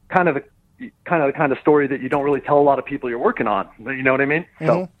 it's kind of the story that you don't really tell a lot of people you're working on. You know what I mean? Mm-hmm.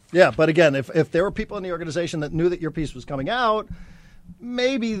 So yeah, but again, if there were people in the organization that knew that your piece was coming out,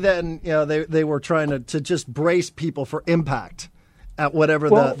 maybe then they were trying to just brace people for impact at whatever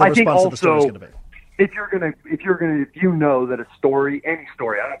the response to the story is going to be. If you know that a story, any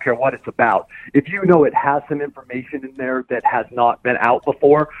story, I don't care what it's about, if you know it has some information in there that has not been out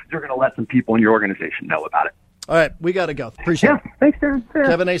before, you're going to let some people in your organization know about it. All right, we got to go. Appreciate it. Thanks, Darren. Yeah.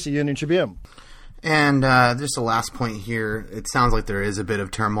 Kevin Acee, Union Tribune. And just a last point here. It sounds like there is a bit of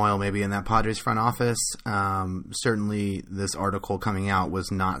turmoil maybe in that Padres front office. Certainly this article coming out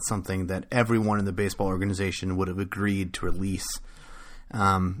was not something that everyone in the baseball organization would have agreed to release.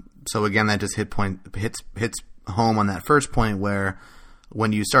 So again, that just hits home on that first point where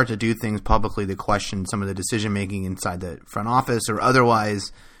when you start to do things publicly that question some of the decision-making inside the front office or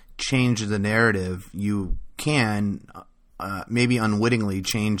otherwise change the narrative, you can maybe unwittingly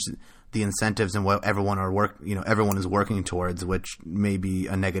change the incentives and what everyone is working towards, which may be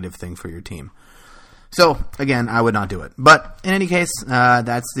a negative thing for your team. So again, I would not do it. But in any case,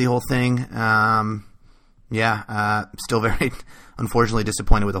 that's the whole thing. Still very unfortunately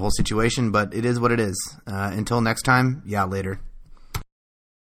disappointed with the whole situation, but it is what it is. Until next time, later.